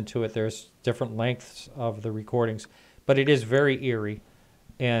can listen to it. There's different lengths of the recordings, but it is very eerie.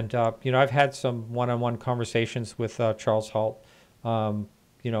 And, I've had some one-on-one conversations with Charles Holt,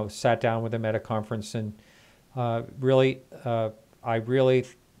 sat down with him at a conference, and I really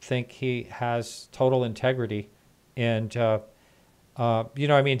think he has total integrity. And,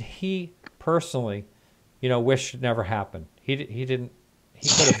 he personally, wished it never happened. He could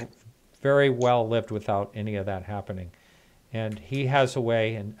have very well lived without any of that happening. And he has a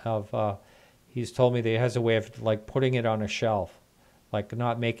way he's told me that he has a way of like putting it on a shelf, like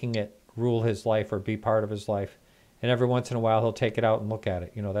not making it rule his life or be part of his life. And every once in a while he'll take it out and look at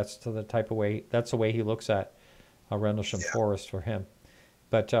it. That's the way he looks at Rendlesham Forest for him.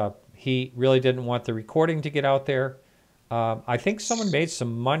 But he really didn't want the recording to get out there. I think someone made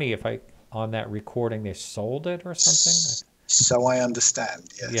some money on that recording. They sold it or something. So I understand.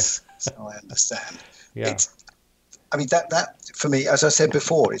 Yes. Yeah. So I understand. Yeah. That for me, as I said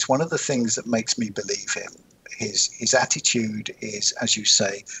before, it's one of the things that makes me believe him. His attitude is, as you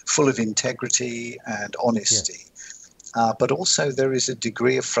say, full of integrity and honesty. Yeah. But also there is a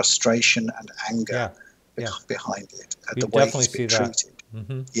degree of frustration and anger behind it at the way he's been treated.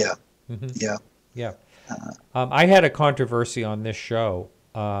 Mm-hmm. Yeah. Mm-hmm. Yeah. Yeah. I had a controversy on this show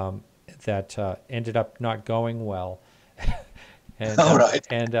that ended up not going well. And, All right.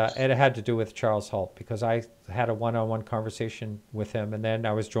 and it had to do with Charles Halt, because I had a one-on-one conversation with him, and then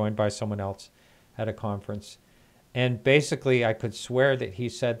I was joined by someone else at a conference. And basically, I could swear that he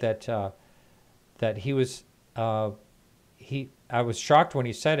said that he was I was shocked when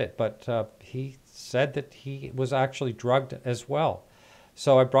he said it, but he said that he was actually drugged as well.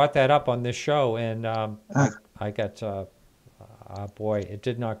 So I brought that up on this show, and I got boy, it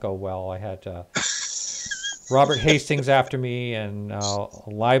did not go well. I had Robert Hastings after me, and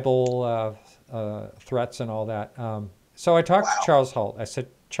libel threats and all that. So I talked to Charles Halt. I said,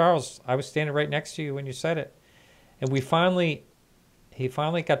 Charles, I was standing right next to you when you said it. And he finally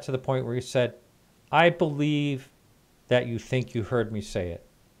got to the point where he said, I believe that you think you heard me say it.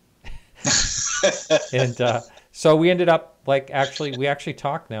 And so we ended up, we actually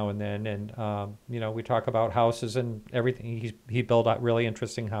talk now and then, and we talk about houses and everything. He built a really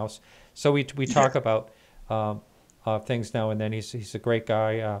interesting house. So we talk about things now and then. He's a great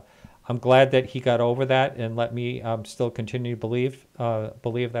guy. I'm glad that he got over that and let me still continue to believe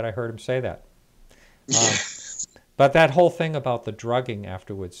that I heard him say that. But that whole thing about the drugging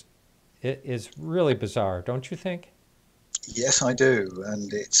afterwards, it is really bizarre, don't you think? Yes, I do,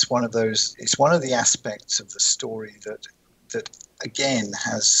 and it's one of those. It's one of the aspects of the story that again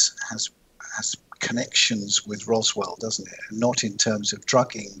has connections with Roswell, doesn't it? Not in terms of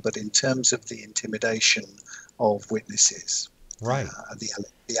drugging, but in terms of the intimidation of witnesses, right?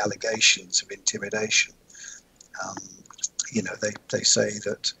 The allegations of intimidation. They say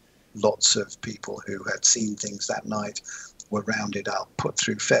that lots of people who had seen things that night were rounded up, put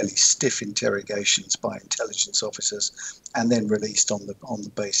through fairly stiff interrogations by intelligence officers, and then released on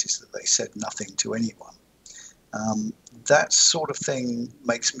the basis that they said nothing to anyone. That sort of thing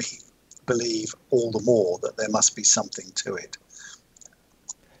makes me believe all the more that there must be something to it.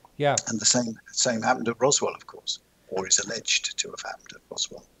 Yeah. And the same happened at Roswell, of course, or is alleged to have happened at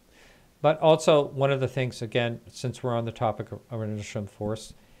Roswell. But also, one of the things, again, since we're on the topic of inertial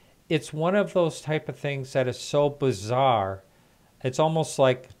force, it's one of those type of things that is so bizarre. It's almost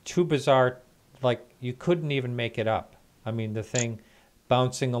like too bizarre, like you couldn't even make it up. I mean, the thing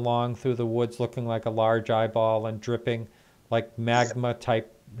bouncing along through the woods looking like a large eyeball and dripping like magma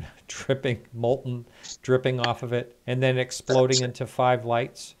type molten dripping off of it, and then exploding into 5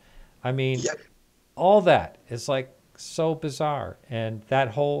 lights. I mean, all that is like so bizarre. And that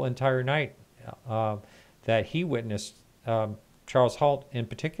whole entire night that he witnessed, Charles Halt in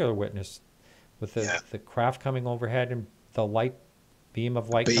particular witnessed, with the craft coming overhead and the beam of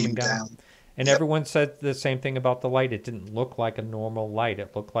light coming down. And everyone said the same thing about the light. It didn't look like a normal light.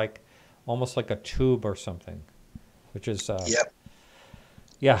 It looked like almost like a tube or something, which is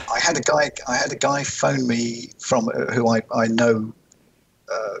yeah. I had a guy phone me from who I know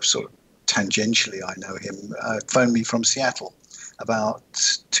sort of tangentially. I know him. Phoned me from Seattle about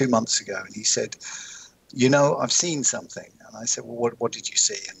 2 months ago, and he said, I've seen something. And I said, well, what did you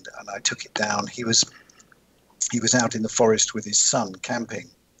see? And I took it down. He was out in the forest with his son camping,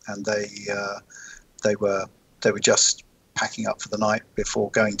 and they were just packing up for the night before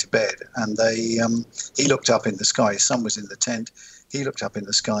going to bed. And he looked up in the sky. His son was in the tent. He looked up in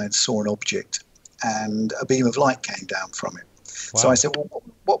the sky and saw an object, and a beam of light came down from it. Wow. So I said, well,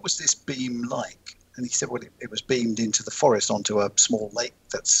 what was this beam like? And he said, well, it was beamed into the forest onto a small lake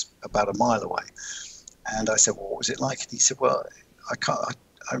that's about a mile away. And I said, well, what was it like? And he said, well,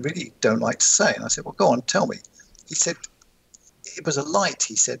 I really don't like to say. And I said, well, go on, tell me. He said, it was a light,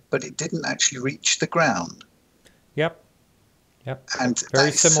 he said, but it didn't actually reach the ground. Yep. And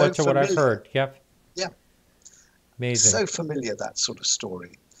very similar to what I've heard. Yep. Yeah. Amazing. So familiar, that sort of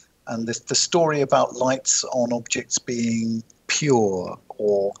story. And the story about lights on objects being pure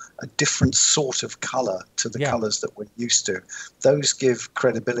or a different sort of color to the colors that we're used to, those give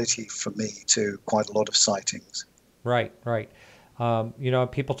credibility for me to quite a lot of sightings. Right.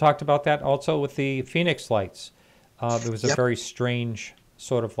 People talked about that also with the Phoenix lights. It was a very strange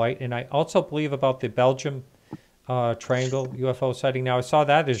sort of light. And I also believe about the Belgium triangle UFO sighting. Now, I saw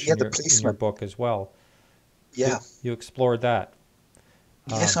that in your book as well. Yeah. You explored that.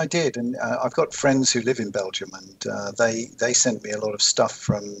 Yes, I did. And I've got friends who live in Belgium, and they sent me a lot of stuff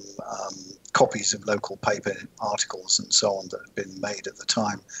from copies of local paper articles and so on that had been made at the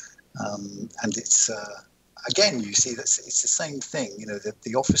time. And it's, again, you see that it's the same thing. That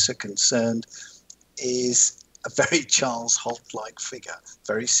the officer concerned is a very Charles Halt-like figure,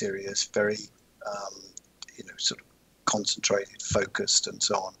 very serious, very, sort of concentrated, focused, and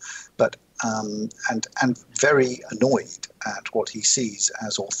so on. But and very annoyed at what he sees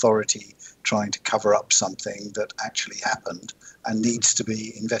as authority trying to cover up something that actually happened and needs to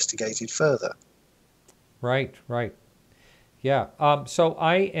be investigated further. Right, right. Yeah. So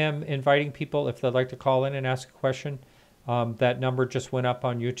I am inviting people, if they'd like to call in and ask a question. That number just went up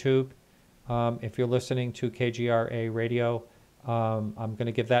on YouTube. If you're listening to KGRA radio, I'm going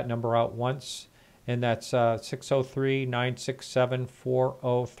to give that number out once, and that's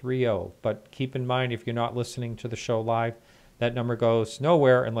 603-967-4030. But keep in mind, if you're not listening to the show live, that number goes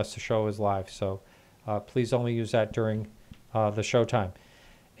nowhere unless the show is live. So please only use that during the show time.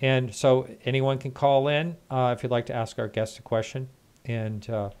 And so anyone can call in if you'd like to ask our guest a question. And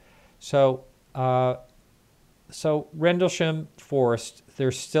so Rendlesham Forest,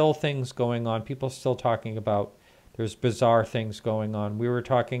 there's still things going on. People are still talking about, there's bizarre things going on. We were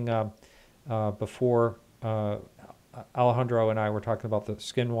talking before, Alejandro and I were talking about the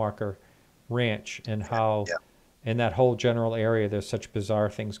Skinwalker Ranch and how in that whole general area there's such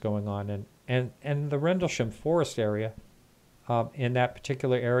bizarre things going on. And the Rendlesham Forest area, in that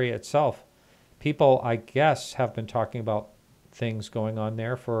particular area itself, people, I guess, have been talking about things going on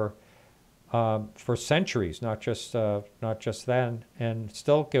there for centuries, not just then, and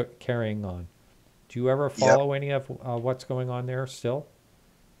still carrying on. Do you ever follow any of what's going on there still?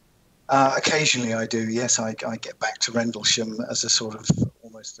 Occasionally I do, yes. I get back to Rendlesham as a sort of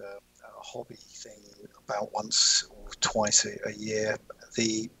almost a hobby thing about once or twice a year.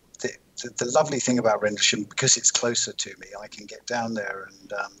 The lovely thing about Rendlesham, because it's closer to me, I can get down there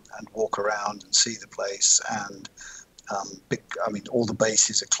and walk around and see the place. And all the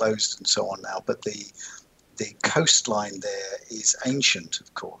bases are closed and so on now, but the coastline there is ancient,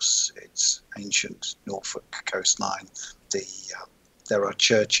 of course. It's ancient Norfolk coastline. There are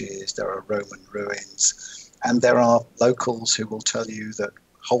churches, there are Roman ruins, and there are locals who will tell you that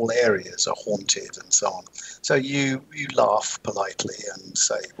whole areas are haunted and so on. So you laugh politely and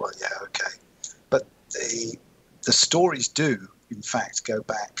say, well, yeah, okay. But the stories do, in fact, go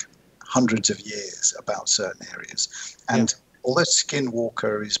back hundreds of years about certain areas. And although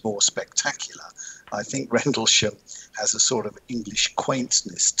Skinwalker is more spectacular, I think Rendlesham has a sort of English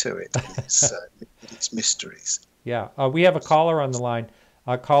quaintness to it in its mysteries. Yeah. We have a caller on the line.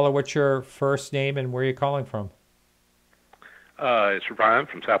 Caller, what's your first name and where are you calling from? It's Ryan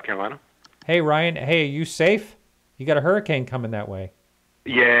from South Carolina. Hey, Ryan. Hey, are you safe? You got a hurricane coming that way.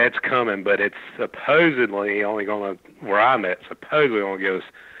 Yeah, it's coming, but it's supposedly only going to, where I'm at, supposedly going to give us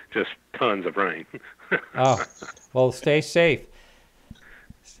just tons of rain. Oh, well, stay safe.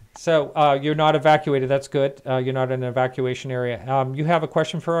 So you're not evacuated. That's good. You're not in an evacuation area. You have a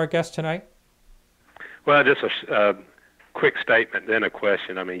question for our guest tonight? Well, just a quick statement, then a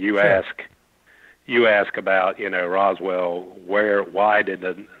question. I mean, you ask about, Roswell. Why did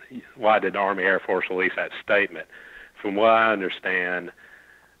the Army Air Force release that statement? From what I understand,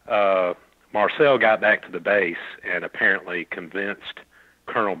 Marcel got back to the base and apparently convinced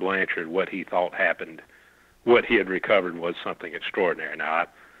Colonel Blanchard what he thought happened, what he had recovered was something extraordinary. Now,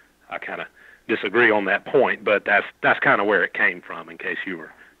 I kind of disagree on that point, but that's kind of where it came from, in case you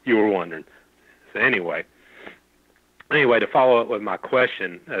were wondering. So anyway, to follow up with my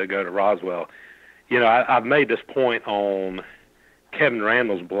question, go to Roswell. I've made this point on Kevin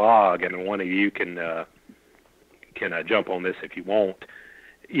Randall's blog, and one of you can jump on this if you want.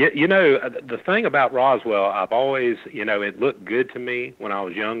 The thing about Roswell, I've always, it looked good to me when I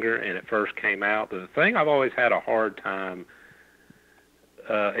was younger and it first came out. The thing I've always had a hard time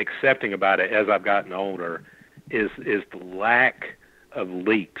accepting about it as I've gotten older is the lack of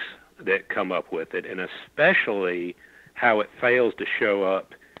leaks that come up with it, and especially how it fails to show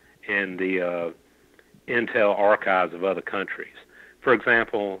up in the intel archives of other countries. For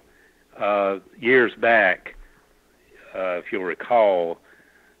example, years back, if you'll recall,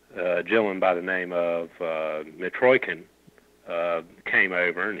 a gentleman by the name of Mitroikin came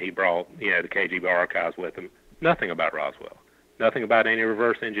over, and he brought the KGB archives with him. Nothing about Roswell. Nothing about any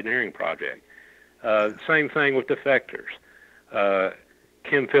reverse engineering project. Same thing with defectors.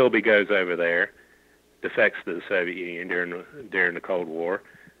 Kim Philby goes over there, defects to the Soviet Union during the Cold War.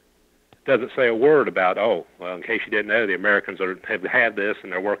 Doesn't say a word about, in case you didn't know, the Americans have had this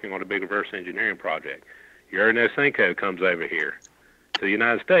and they're working on a big reverse engineering project. Yuri Nosenko comes over here to the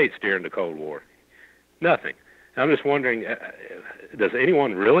United States during the Cold War. Nothing. I'm just wondering, does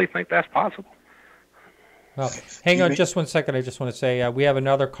anyone really think that's possible? Well, hang on just one second. I just want to say we have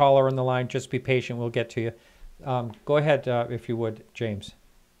another caller on the line. Just be patient. We'll get to you. Go ahead, if you would, James.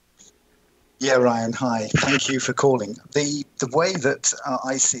 Yeah, Ryan, hi. Thank you for calling. The way that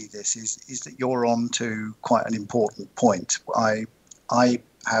I see this is that you're on to quite an important point. I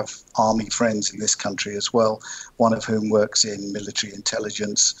have army friends in this country as well, one of whom works in military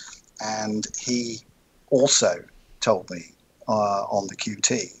intelligence, and he also told me on the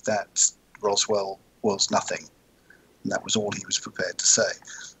QT that Roswell was nothing, and that was all he was prepared to say.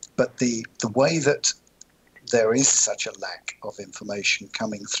 But the way that there is such a lack of information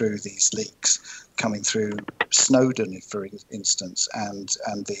coming through these leaks, coming through Snowden, for instance, and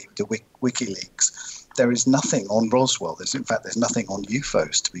the WikiLeaks. There is nothing on Roswell. In fact, there's nothing on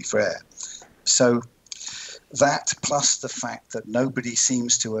UFOs, to be fair. So that, plus the fact that nobody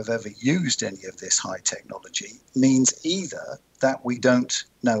seems to have ever used any of this high technology, means either that we don't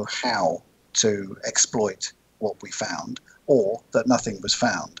know how to exploit what we found, or that nothing was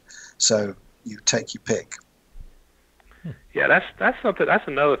found. So you take your pick. Yeah, that's something. That's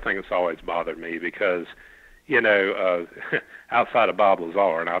another thing that's always bothered me because, outside of Bob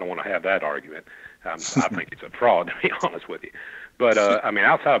Lazar, and I don't want to have that argument. I think it's a fraud, to be honest with you. But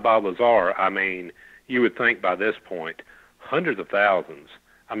outside of Bob Lazar, you would think by this point, hundreds of thousands.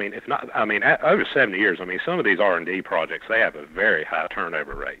 If not, over 70 years. Some of these R&D projects, they have a very high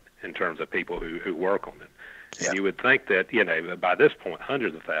turnover rate in terms of people who work on them. Yeah. And you would think that, by this point,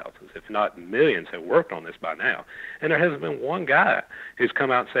 hundreds of thousands, if not millions, have worked on this by now. And there hasn't been one guy who's come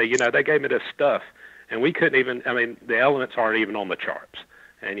out and say, they gave me this stuff, and we couldn't even, the elements aren't even on the charts.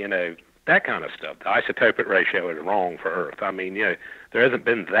 And, that kind of stuff. The isotopic ratio is wrong for Earth. There hasn't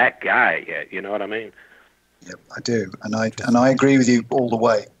been that guy yet. You know what I mean? Yep, I do. And I agree with you all the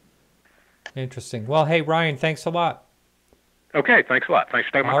way. Interesting. Well, hey, Ryan, thanks a lot. Okay, thanks a lot. Thanks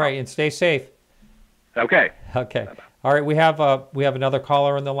for taking my call. All right, and stay safe. Okay. Okay. All right, we have another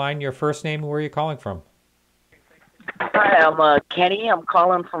caller on the line. Your first name, where are you calling from? Hi, I'm Kenny. I'm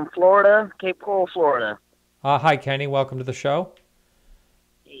calling from Florida, Cape Coral, Florida. Hi, Kenny. Welcome to the show.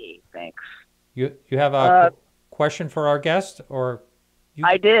 Hey, thanks. You have a question for our guest, or?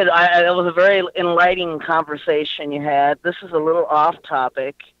 I did. It was a very enlightening conversation you had. This is a little off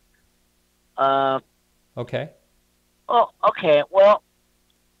topic. Okay. Oh, okay. Well,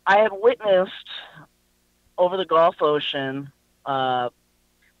 I have witnessed over the Gulf Ocean a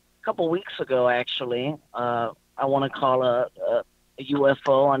couple weeks ago, actually. I want to call a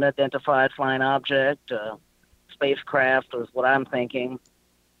UFO, unidentified flying object, spacecraft is what I'm thinking.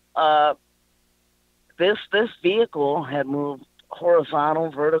 This vehicle had moved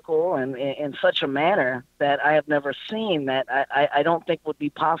horizontal, vertical, and in such a manner that I have never seen, that I don't think would be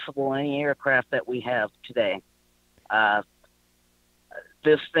possible in any aircraft that we have today.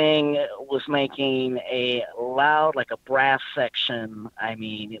 This thing was making a loud, like a brass section.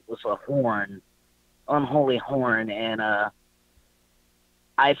 It was a horn, unholy horn, and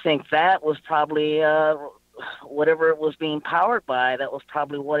I think that was probably whatever it was being powered by. That was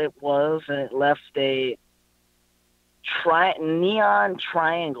probably what it was, and it left a neon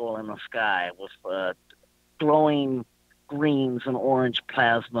triangle in the sky with glowing greens and orange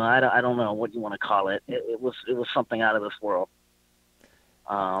plasma. I don't know what you want to call it. It was something out of this world.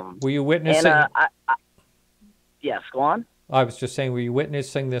 Were you witnessing? Yes, go on. I was just saying, were you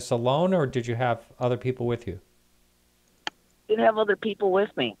witnessing this alone, or did you have other people with you? Did have other people with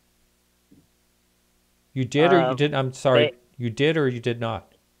me. You did or you didn't? I'm sorry. You did or you did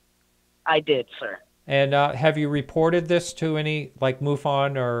not? I did, sir. And have you reported this to any, like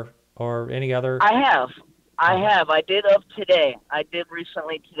MUFON or any other? I have. I did today. I did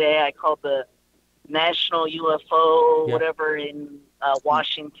recently today. I called the National UFO, whatever, in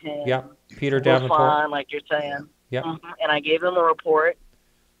Washington. Yeah, Peter Davenport. Like you're saying. Yeah. And I gave them a report.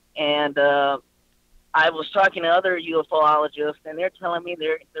 And I was talking to other UFOologists, and they're telling me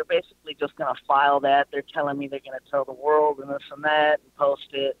they're basically just going to file that. They're telling me they're going to tell the world and this and that and post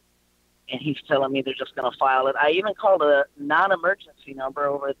it. And he's telling me they're just going to file it. I even called a non-emergency number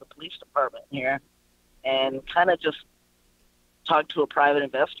over at the police department here and kind of just talked to a private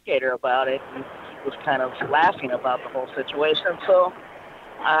investigator about it. And he was kind of laughing about the whole situation. So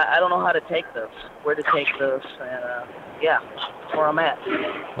I don't know how to take this, where to take this, and that's where I'm at.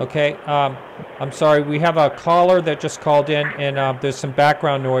 Okay. I'm sorry. We have a caller that just called in, and there's some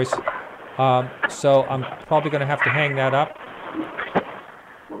background noise. So I'm probably going to have to hang that up.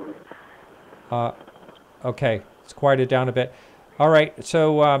 Okay. It's quieted down a bit. All right.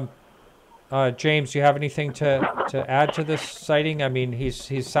 So, James, do you have anything to add to this sighting? I mean, he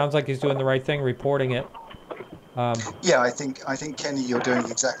sounds like he's doing the right thing, reporting it. Yeah, I think Kenny, you're doing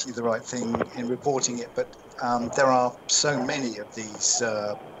exactly the right thing in reporting it. But there are so many of these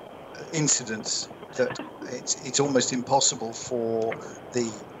incidents that it's almost impossible for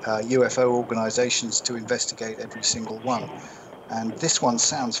the UFO organizations to investigate every single one. And this one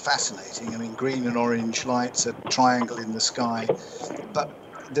sounds fascinating. I mean, green and orange lights, a triangle in the sky. But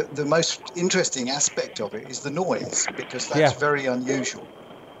the most interesting aspect of it is the noise, because that's very unusual.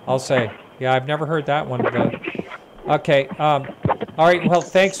 I'll say. Yeah, I've never heard that one. Okay. All right. Well,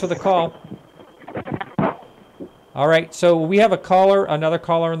 thanks for the call. All right. So we have another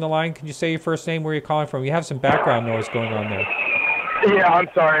caller on the line. Can you say your first name, where you're calling from? You have some background noise going on there. Yeah, I'm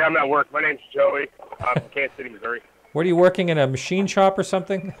sorry. I'm at work. My name's Joey. I'm from Kansas City, Missouri. What, are you working in a machine shop or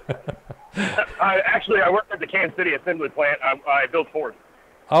something? Actually, I work at the Kansas City assembly plant. I build Fords.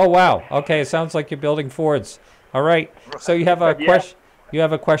 Oh, wow. Okay. It sounds like you're building Fords. All right. So you have a question. You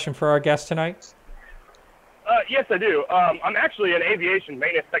have a question for our guest tonight? Yes, I do. I'm actually an aviation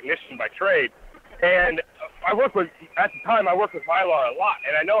maintenance technician by trade, and at the time I worked with Mylar a lot,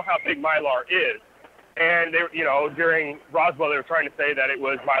 and I know how big Mylar is. And during Roswell, they were trying to say that it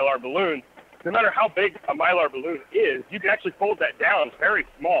was Mylar balloons. No matter how big a Mylar balloon is, you can actually fold that down. It's very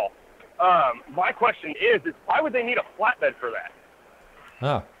small. My question is why would they need a flatbed for that?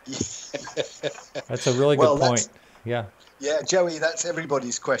 Oh, that's a really good point. Yeah. Yeah, Joey, that's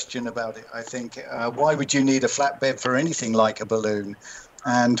everybody's question about it, I think. Why would you need a flatbed for anything like a balloon?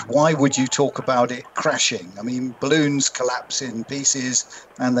 And why would you talk about it crashing? I mean, balloons collapse in pieces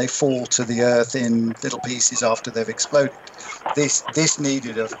and they fall to the earth in little pieces after they've exploded. This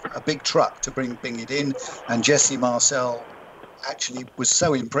needed a big truck to bring it in, and Jesse Marcel actually was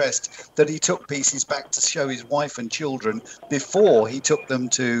so impressed that he took pieces back to show his wife and children before he took them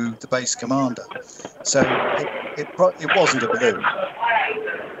to the base commander. So it wasn't a balloon.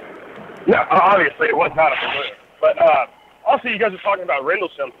 No, obviously it was not a balloon. But also, you guys were talking about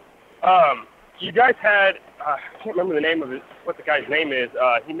Rendlesham. You guys had, I can't remember the name of it, what the guy's name is.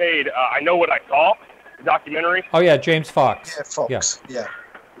 He made I Know What I Saw, the documentary. Oh, yeah, James Fox. Yeah, Fox, yeah.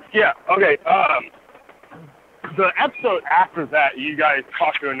 Yeah, okay. The episode after that, you guys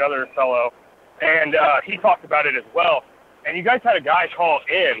talked to another fellow, and he talked about it as well. And you guys had a guy call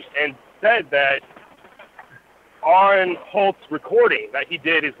in and said that on Holt's recording that he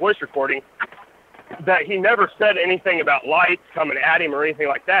did, his voice recording, that he never said anything about lights coming at him or anything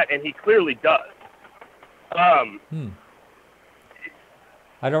like that, and he clearly does. I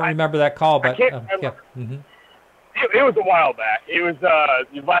don't remember that call, but I can't remember. Yeah. Mm-hmm. It was a while back. It was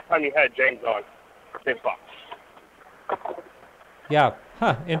the last time you had James on, James Fox. Yeah.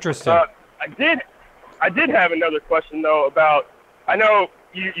 Huh. Interesting. I did have another question though about. I know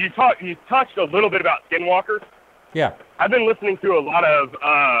you touched a little bit about skinwalkers. Yeah. I've been listening to a lot of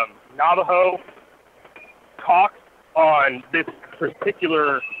Navajo talk on this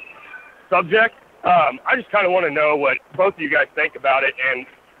particular subject. I just kind of want to know what both of you guys think about it, and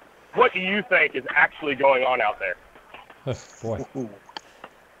what do you think is actually going on out there? Boy.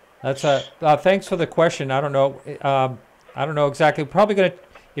 That's thanks for the question. I don't know. I don't know exactly. Probably gonna.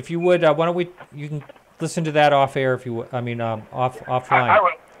 If you would, why don't we? You can listen to that off air if you would. I mean, offline. I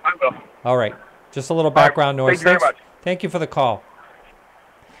will. All right. Just a little background noise. Thank you very much. Thank you for the call.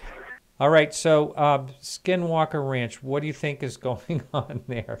 All right. So, Skinwalker Ranch. What do you think is going on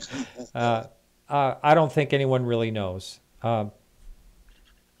there? I don't think anyone really knows. No,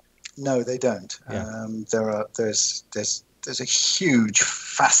 they don't. Yeah. There's a huge,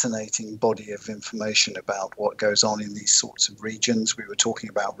 fascinating body of information about what goes on in these sorts of regions. We were talking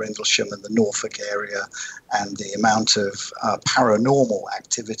about Rendlesham and the Norfolk area and the amount of paranormal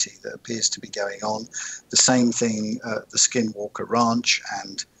activity that appears to be going on. The same thing at the Skinwalker Ranch.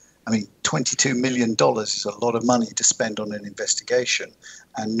 And I mean, $22 million is a lot of money to spend on an investigation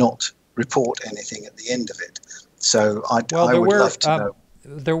and not report anything at the end of it. So I would love to know.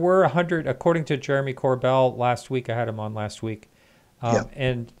 There were 100, according to Jeremy Corbell last week. I had him on last week.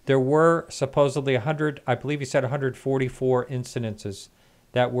 And there were supposedly 100, I believe he said 144 incidences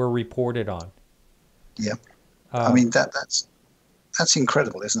that were reported on. Yeah. I mean, that's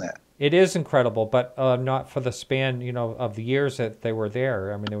incredible, isn't it? It is incredible, but not for the span, of the years that they were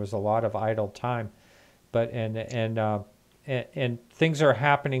there. I mean, there was a lot of idle time. But and things are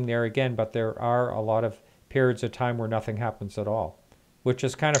happening there again, but there are a lot of periods of time where nothing happens at all, which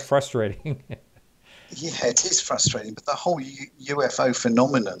is kind of frustrating. Yeah, it is frustrating, but the whole UFO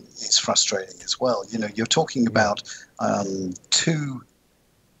phenomenon is frustrating as well. You're talking about two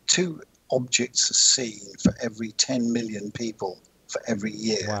objects are seen for every 10 million people for every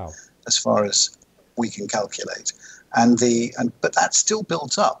year. Wow. As far as we can calculate. But that still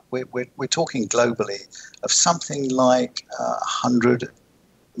builds up. We're talking globally of something like 100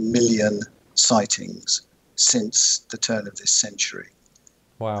 million sightings since the turn of this century.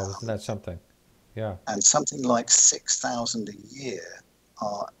 Wow, isn't that something? Yeah. And something like 6,000 a year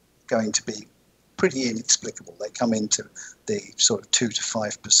are going to be pretty inexplicable. They come into the sort of 2 to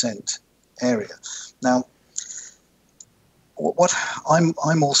 5% area. Now, what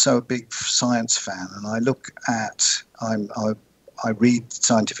I'm also a big science fan, and I look at I read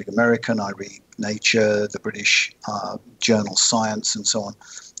Scientific American, I read Nature, the British journal Science, and so on.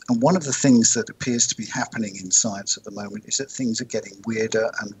 And one of the things that appears to be happening in science at the moment is that things are getting weirder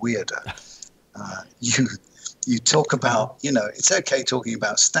and weirder. You talk about, it's okay talking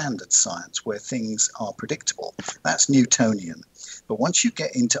about standard science where things are predictable. That's Newtonian. But once you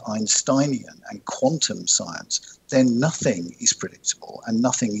get into Einsteinian and quantum science, then nothing is predictable and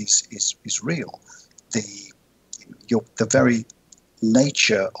nothing is real. The very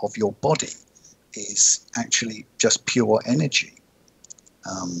nature of your body is actually just pure energy.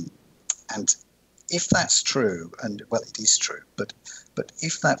 And if that's true, and well, it is true, but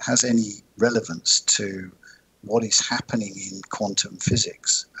if that has any relevance to what is happening in quantum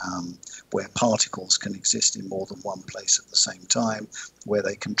physics, where particles can exist in more than one place at the same time, where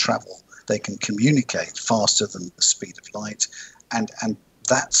they can travel, they can communicate faster than the speed of light, and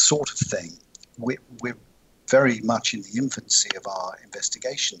that sort of thing, we're very much in the infancy of our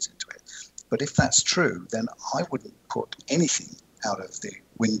investigations into it. But if that's true, then I wouldn't put anything out of the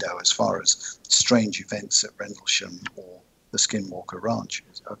window as far as strange events at Rendlesham or the Skinwalker Ranch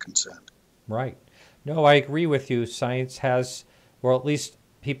are concerned. Right. No, I agree with you. Science has, or at least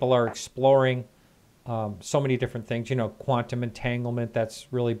people are exploring so many different things. Quantum entanglement, that's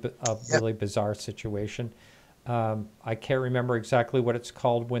really really bizarre situation. I can't remember exactly what it's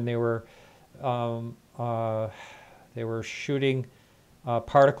called when they were shooting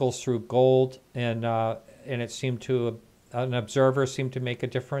particles through gold, and it seemed to, an observer seemed to make a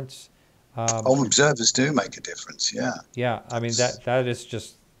difference. Observers do make a difference, yeah. Yeah, I mean, that is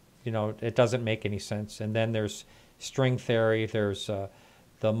just, it doesn't make any sense. And then there's string theory, there's the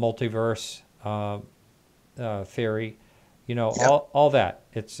multiverse theory, all that.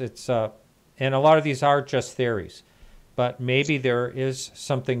 It's and a lot of these are just theories, but maybe there is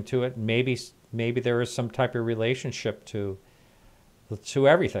something to it. Maybe there is some type of relationship to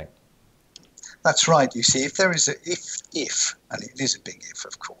everything. That's right. You see, if there is if, and it is a big if,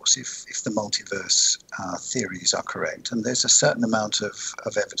 of course, if the multiverse theories are correct, and there's a certain amount of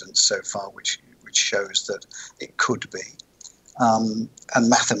evidence so far which shows that it could be, and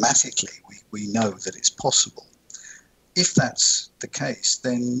mathematically we know that it's possible. If that's the case,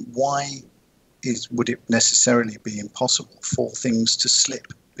 then why would it necessarily be impossible for things to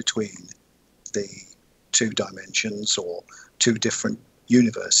slip between the two dimensions or two different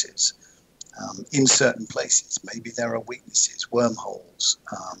universes? In certain places, maybe there are weaknesses, wormholes,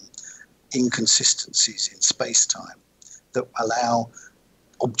 inconsistencies in space-time that allow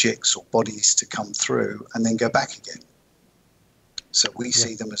objects or bodies to come through and then go back again. So we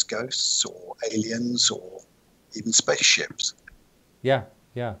see them as ghosts or aliens or even spaceships. Yeah,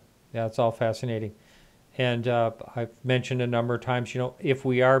 it's all fascinating. And I've mentioned a number of times, if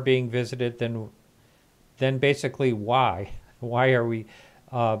we are being visited, then basically why? Why are we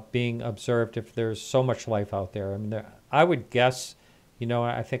being observed if there's so much life out there? I mean, I would guess,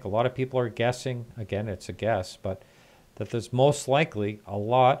 I think a lot of people are guessing, again, it's a guess, but that there's most likely a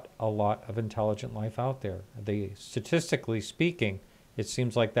lot of intelligent life out there. Statistically speaking, it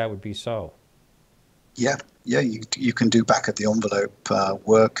seems like that would be so. Yeah, you can do back of the envelope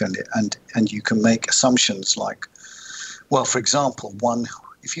work, and you can make assumptions like, well, for example,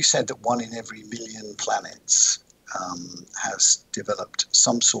 if you said that 1 in every million planets has developed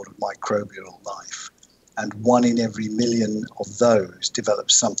some sort of microbial life, and 1 in every million of those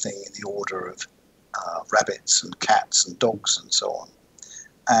develops something in the order of rabbits and cats and dogs and so on,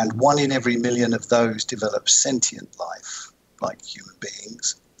 and 1 in every million of those develops sentient life like human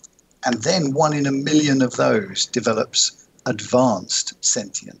beings, and then 1 in a million of those develops advanced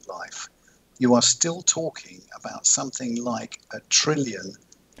sentient life, you are still talking about something like 1 trillion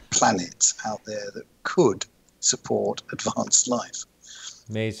planets out there that could support advanced life.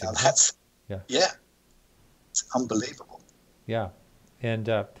 Amazing. Now that's it's unbelievable. Yeah, and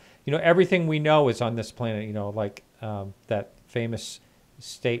everything we know is on this planet. Like that famous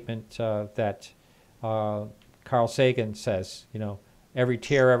statement that Carl Sagan says. Every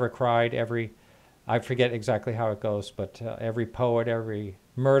tear ever cried, I forget exactly how it goes, but every poet, every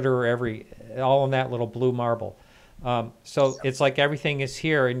murderer, all on that little blue marble. So it's like everything is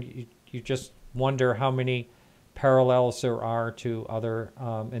here, and you just wonder how many parallels there are to other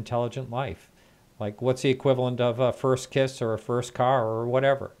intelligent life. Like, what's the equivalent of a first kiss or a first car or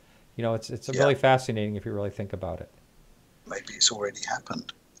whatever? It's really fascinating if you really think about it. Maybe it's already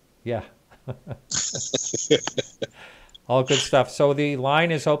happened. Yeah. All good stuff. So the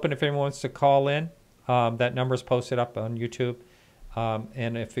line is open if anyone wants to call in. That number is posted up on YouTube.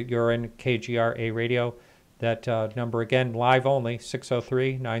 And if you're in KGRA radio, that number again, live only,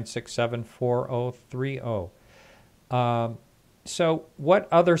 603-967-4030. So what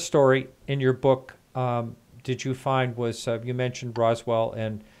other story in your book did you find was, you mentioned Roswell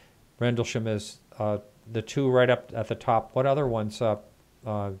and Rendlesham as the two right up at the top. What other ones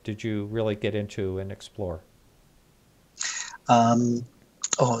did you really get into and explore?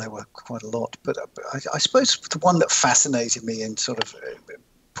 There were quite a lot, but I suppose the one that fascinated me and sort of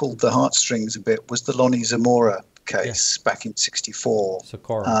pulled the heartstrings a bit was the Lonnie Zamora case back in '64.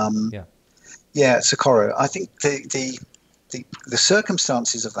 Socorro. Yeah, Socorro. I think the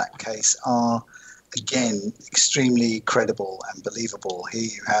circumstances of that case are, again, extremely credible and believable. Here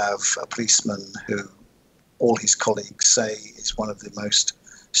you have a policeman who all his colleagues say is one of the most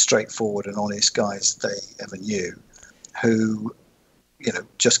straightforward and honest guys they ever knew, who,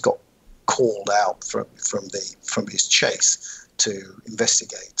 just got called out from his chase to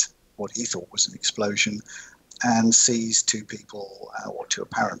investigate what he thought was an explosion, and sees two people, or two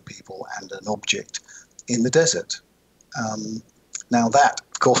apparent people, and an object in the desert. Now that,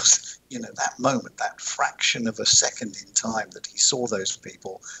 of course, that moment, that fraction of a second in time that he saw those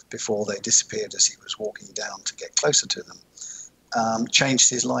people before they disappeared as he was walking down to get closer to them, changed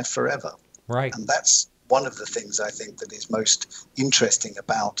his life forever. Right. And that's one of the things I think that is most interesting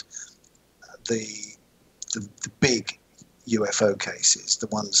about the big UFO cases, the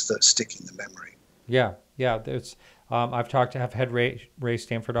ones that stick in the memory. Yeah. There's, I've had Ray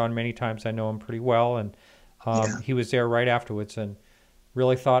Stanford on many times. I know him pretty well, and he was there right afterwards, and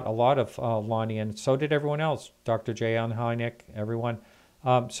really thought a lot of Lonnie, and so did everyone else. Dr. J. Allen Hynek, everyone.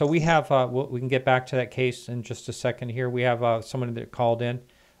 So we have we can get back to that case in just a second. Here we have someone that called in.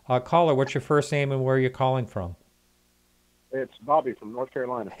 Caller, what's your first name and where are you calling from? It's Bobby from North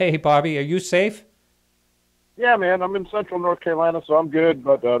Carolina. Hey, Bobby, are you safe? Yeah, man, I'm in central North Carolina, so I'm good,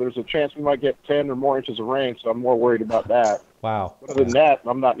 but there's a chance we might get 10 or more inches of rain, so I'm more worried about that. Wow. But other than that,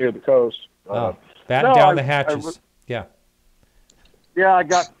 I'm not near the coast. Batten down the hatches. Yeah, I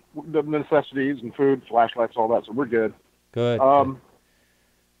got the necessities and food, flashlights, all that, so we're good. Good. When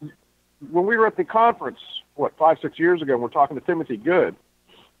we were at the conference, 5-6 years ago, and we're talking to Timothy Good,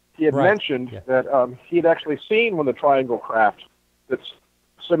 he had mentioned that he had actually seen one of the triangle craft that's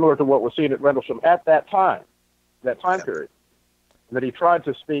similar to what was seen at Rendlesham at that time period. And that he tried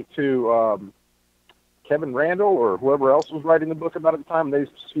to speak to Kevin Randall or whoever else was writing the book about it at the time.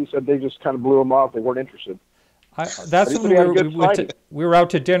 He said they just kind of blew him off. They weren't interested. That's when we were out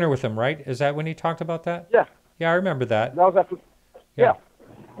to dinner with him, right? Is that when he talked about that? Yeah. Yeah, I remember that. That was after. Yeah.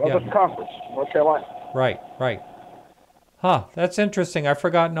 That was at the conference, North Carolina. Right. Huh, that's interesting. I've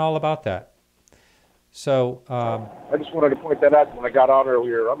forgotten all about that. So I just wanted to point that out when I got on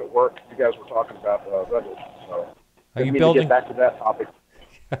earlier. I'm at work. You guys were talking about Rendlesham, so are you building? To get back to that topic.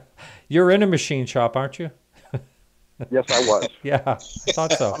 You're in a machine shop, aren't you? Yes, I was. Yeah, I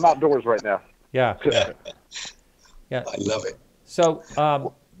thought so. I'm outdoors right now. Yeah. I love it. So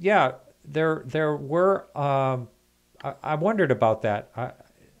there were. I wondered about that.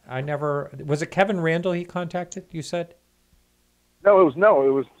 I never. Was it Kevin Randall he contacted? You said. No, it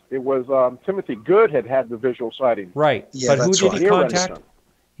was Timothy Good had the visual sighting. Right. Yeah, but who did he contact?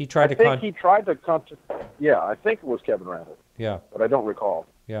 He tried to contact. He tried to contact. Yeah, I think it was Kevin Randall. Yeah. But I don't recall.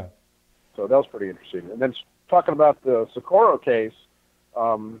 Yeah. So that was pretty interesting. And then talking about the Socorro case,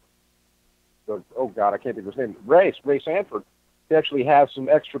 I can't think of his name. Ray Sanford. He actually has some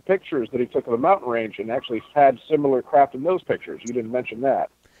extra pictures that he took of the mountain range and actually had similar craft in those pictures. You didn't mention that.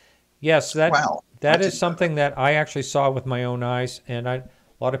 Yes, that is something that I actually saw with my own eyes, and a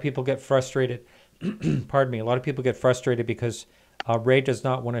lot of people get frustrated. Pardon me. A lot of people get frustrated because Ray does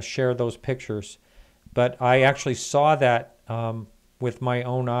not want to share those pictures, but I actually saw that with my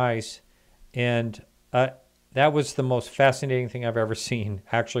own eyes, and that was the most fascinating thing I've ever seen.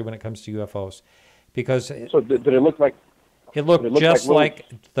 Actually, when it comes to UFOs, because so did it look like? It looked just like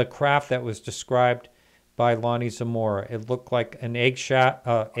the craft that was described by Lonnie Zamora. It looked like an egg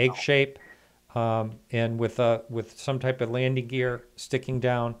shape, and with some type of landing gear sticking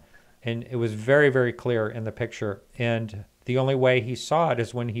down, and it was very, very clear in the picture. And the only way he saw it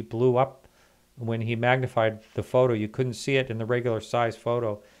is when he blew up, when he magnified the photo. You couldn't see it in the regular size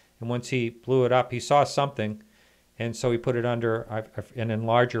photo, and once he blew it up, he saw something, and so he put it under an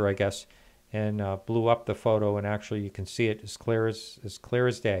enlarger, I guess, and blew up the photo, and actually you can see it as clear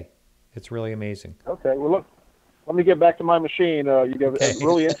as day. It's really amazing. Okay, well, look, let me get back to my machine. You got a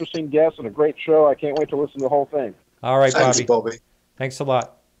really interesting guest and a great show. I can't wait to listen to the whole thing. All right, Thanks, Bobby. Thanks a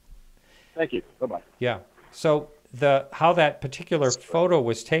lot. Thank you. Bye-bye. Yeah. So how that particular photo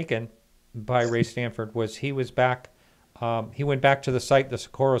was taken by Ray Stanford was he was back. He went back to the site, the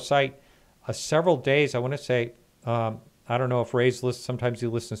Socorro site, several days. I want to say, I don't know if Ray's sometimes he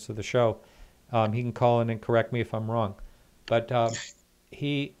listens to the show. He can call in and correct me if I'm wrong. But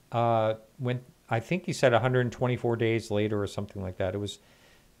he went, I think he said 124 days later or something like that. It was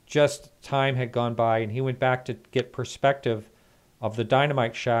just time had gone by, and he went back to get perspective of the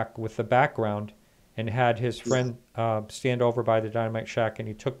dynamite shack with the background, and had his friend stand over by the dynamite shack, and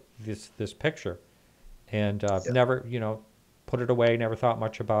he took this picture, and never, put it away, never thought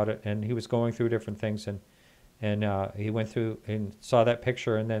much about it, and he was going through different things, and he went through and saw that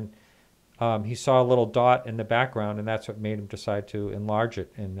picture, and then he saw a little dot in the background, and that's what made him decide to enlarge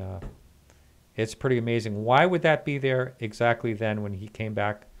it, and it's pretty amazing. Why would that be there exactly then when he came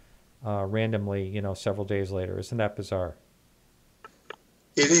back randomly, several days later? Isn't that bizarre?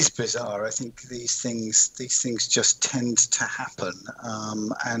 It is bizarre. I think these things just tend to happen,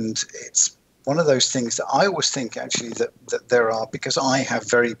 and it's one of those things that I always think actually that there are, because I have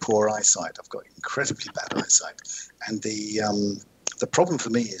very poor eyesight. I've got incredibly bad eyesight, and the problem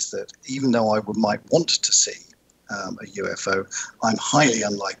for me is that even though I might want to see a UFO, I'm highly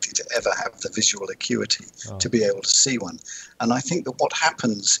unlikely to ever have the visual acuity to be able to see one. And I think that what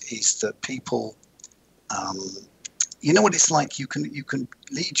happens is that people, you know what it's like? You can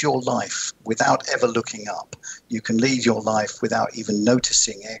lead your life without ever looking up. You can lead your life without even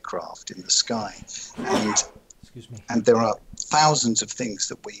noticing aircraft in the sky. And there are thousands of things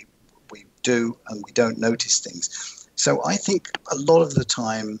that we do and we don't notice things. So I think a lot of the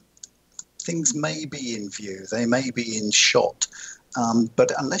time things may be in view, they may be in shot,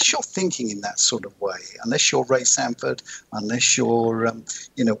 but unless you're thinking in that sort of way, unless you're Ray Sanford, unless you're a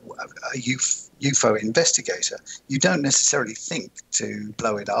UFO investigator, you don't necessarily think to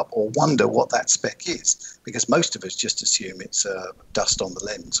blow it up or wonder what that speck is, because most of us just assume it's dust on the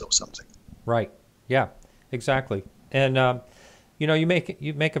lens or something. Right. Yeah. Exactly. And you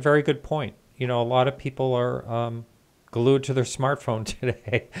make a very good point. A lot of people are glued to their smartphone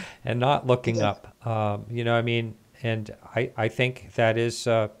today and not looking up. And I think that is,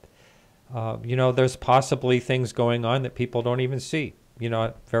 there's possibly things going on that people don't even see.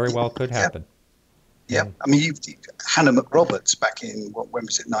 It very well could happen. Yeah, I mean, Hannah McRoberts back in when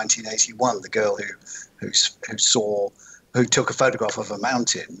was it, 1981? The girl who took a photograph of a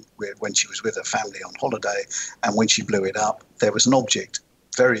mountain when she was with her family on holiday, and when she blew it up, there was an object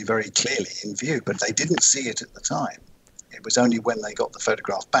very, very clearly in view, but they didn't see it at the time. It was only when they got the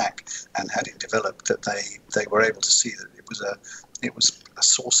photograph back and had it developed that they were able to see that it was a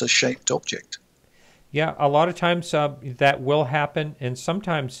saucer-shaped object. Yeah, a lot of times that will happen, and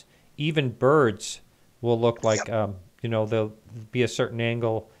sometimes even birds will look like they'll be a certain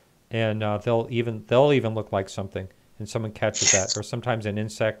angle, and they'll even look like something, and someone catches that, or sometimes an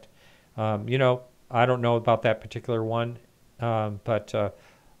insect. I don't know about that particular one, but there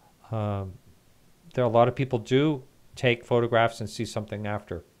are a lot of people do take photographs and see something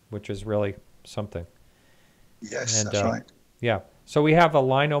after, which is really something. Yes, that's right. Yeah. So we have a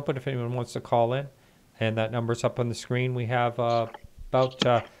line open if anyone wants to call in, and that number's up on the screen. We have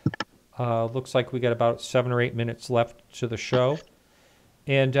looks like we got about 7 or 8 minutes left to the show.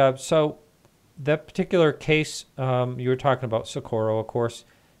 And so that particular case, you were talking about Socorro, of course,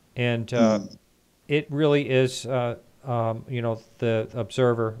 and it really is, the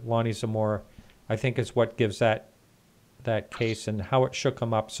observer, Lonnie Zamora, I think is what gives that case and how it shook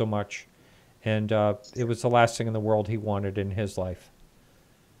him up so much. And it was the last thing in the world he wanted in his life,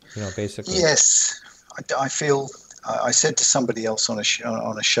 basically. Yes, I feel. I said to somebody else on a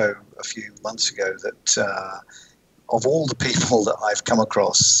show a few months ago that of all the people that I've come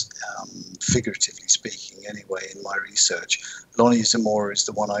across, figuratively speaking, anyway, in my research, Lonnie Zamora is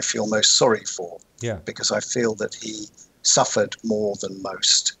the one I feel most sorry for. Yeah. Because I feel that he suffered more than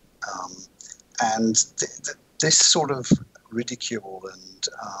most, and this sort of ridicule and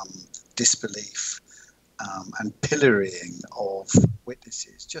disbelief and pillorying of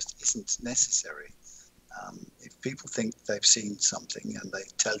witnesses just isn't necessary. If people think they've seen something and they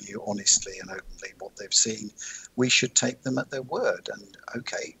tell you honestly and openly what they've seen, we should take them at their word. And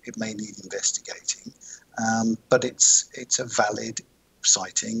okay, it may need investigating, but it's a valid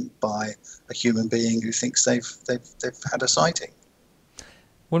sighting by a human being who thinks they've had a sighting.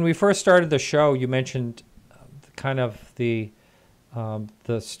 When we first started the show, you mentioned kind of the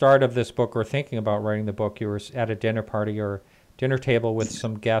start of this book, or thinking about writing the book. You were at a dinner party or dinner table with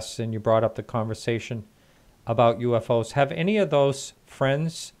some guests, and you brought up the conversation about UFOs. Have any of those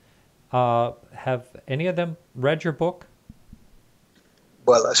friends, have any of them read your book?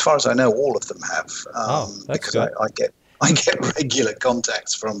 Well, as far as I know, all of them have, that's because good. I get regular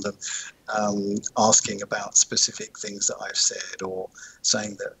contacts from them asking about specific things that I've said, or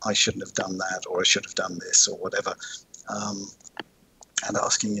saying that I shouldn't have done that, or I should have done this, or whatever, and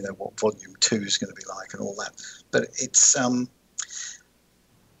asking, what volume 2 is going to be like and all that. But it's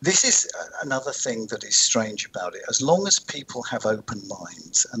this is another thing that is strange about it. As long as people have open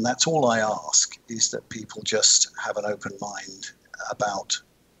minds, and that's all I ask, is that people just have an open mind about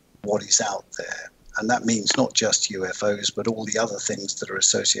what is out there. And that means not just UFOs, but all the other things that are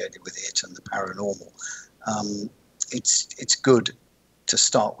associated with it and the paranormal. It's good to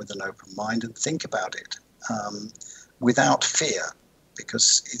start with an open mind and think about it without fear,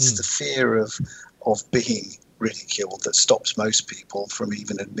 because it's the fear of being ridiculed that stops most people from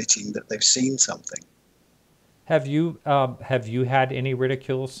even admitting that they've seen something. Have you had any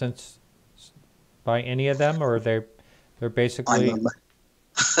ridicule since by any of them, or they're basically?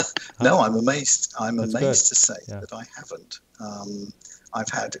 No, I'm amazed. I'm That's amazed good. to say that I haven't. I've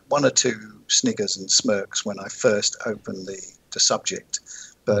had one or two sniggers and smirks when I first opened the subject,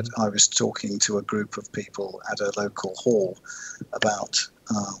 but I was talking to a group of people at a local hall about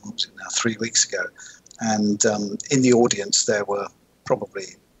 3 weeks ago, and in the audience there were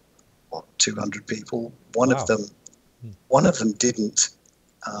probably 200 people. One of them didn't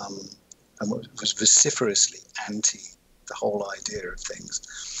and was vociferously anti the whole idea of things.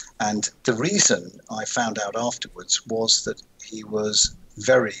 And the reason I found out afterwards was that he was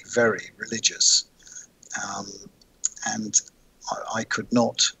very, very religious. And I could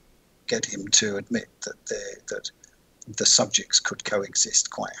not get him to admit that the subjects could coexist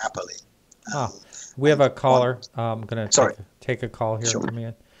quite happily. We have a caller. I'm going to take a call here from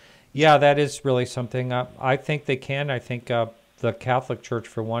you. Yeah, that is really something. I think they can. I think the Catholic Church,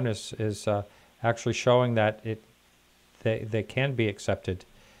 for one, is actually showing that they can be accepted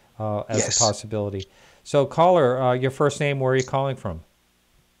as a possibility. So, caller, your first name, where are you calling from?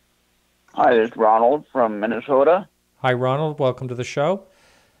 Hi, this is Ronald from Minnesota. Hi, Ronald. Welcome to the show.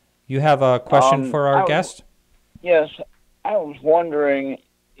 You have a question for our guest? Yes. I was wondering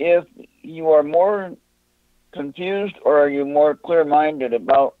if you are more confused or are you more clear-minded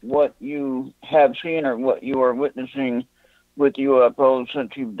about what you have seen or what you are witnessing with UFOs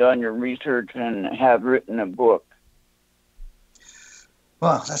since you've done your research and have written a book?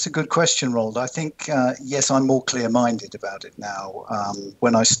 Well, that's a good question, Ronald. I think, yes, I'm more clear-minded about it now.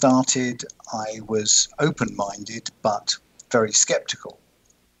 When I started, I was open-minded but very skeptical.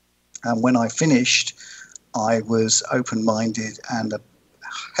 And when I finished, I was open-minded and a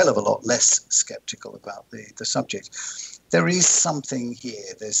hell of a lot less skeptical about the subject. There is something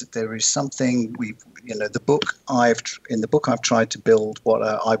here. There is something in the book I've tried to build what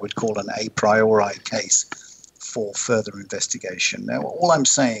I would call an a priori case for further investigation. Now, all I'm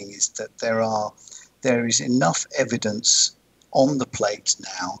saying is that there is enough evidence on the plate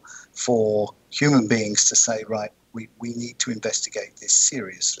now for human beings to say, right, we need to investigate this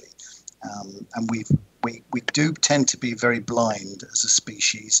seriously. And we do tend to be very blind as a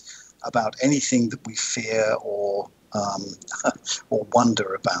species about anything that we fear or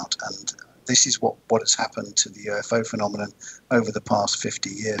wonder about. And this is what has happened to the UFO phenomenon over the past 50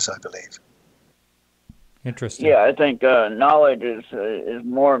 years, I believe. Interesting. Yeah, I think knowledge is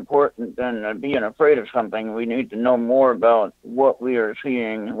more important than being afraid of something. We need to know more about what we are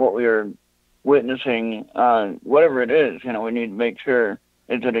seeing, what we are witnessing, whatever it is. We need to make sure,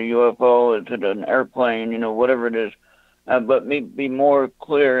 is it a UFO, is it an airplane, whatever it is. But be more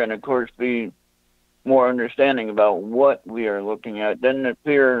clear and, of course, be more understanding about what we are looking at. Then the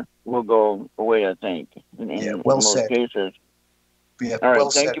fear will go away, I think, in most cases. Yeah, all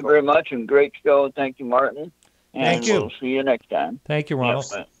right, thank you very much, and great show. Thank you, Martin. And thank you. We'll see you next time. Thank you, Ronald.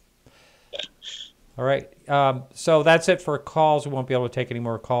 Yes. All right, so that's it for calls. We won't be able to take any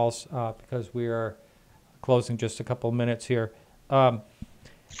more calls because we are closing just a couple of minutes here.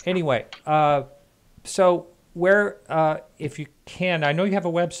 Anyway, so where, if you can, I know you have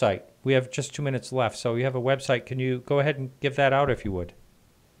a website. We have just 2 minutes left, so you have a website. Can you go ahead and give that out if you would?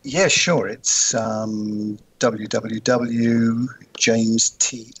 Yeah, sure. It's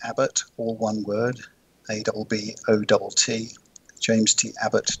www.JamesTAbbott, all one word, ABBOTT,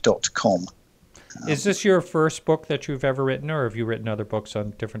 JamesTAbbott.com. Is this your first book that you've ever written, or have you written other books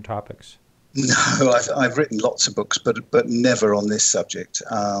on different topics? No, I've written lots of books, but never on this subject.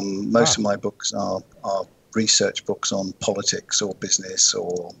 Most of my books are research books on politics or business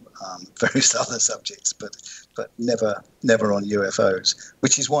or various other subjects, but never on UFOs,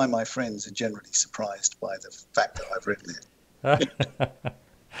 which is why my friends are generally surprised by the fact that I've written it.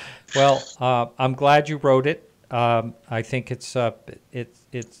 Well, I'm glad you wrote it. I think it's a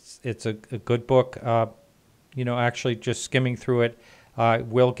good book. Actually just skimming through it,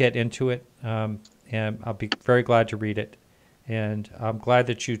 we'll get into it, and I'll be very glad to read it. And I'm glad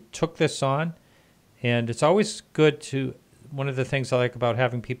that you took this on. And it's always good one of the things I like about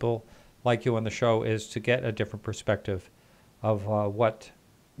having people like you on the show is to get a different perspective of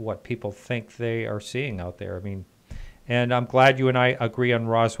what people think they are seeing out there. I mean, and I'm glad you and I agree on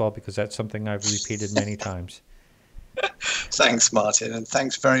Roswell, because that's something I've repeated many times. Thanks, Martin, and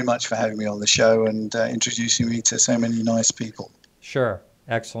thanks very much for having me on the show and introducing me to so many nice people. Sure.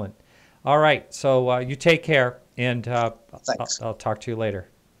 Excellent. All right. So you take care, and I'll talk to you later.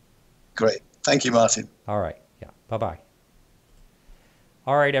 Great. Thank you, Martin. All right. Yeah. Bye-bye.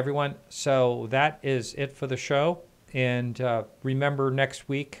 All right, everyone. So that is it for the show. And remember, next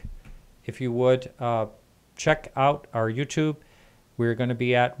week, if you would, check out our YouTube. We're going to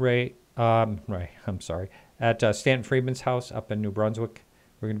be at at Stanton Friedman's house up in New Brunswick.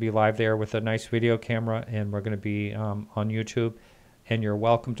 We're going to be live there with a nice video camera, and we're going to be on YouTube. And you're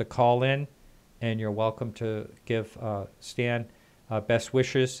welcome to call in, and you're welcome to give Stan best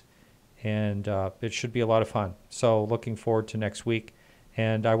wishes. And it should be a lot of fun. So looking forward to next week.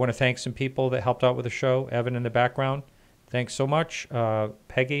 And I want to thank some people that helped out with the show. Evan in the background, thanks so much.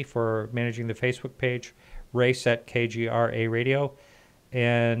 Peggy for managing the Facebook page. Race at KGRA Radio.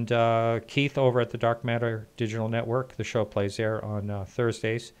 And Keith over at the Dark Matter Digital Network. The show plays there on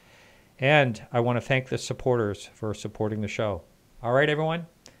Thursdays. And I want to thank the supporters for supporting the show. All right, everyone.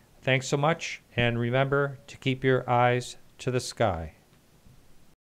 Thanks so much. And remember to keep your eyes to the sky.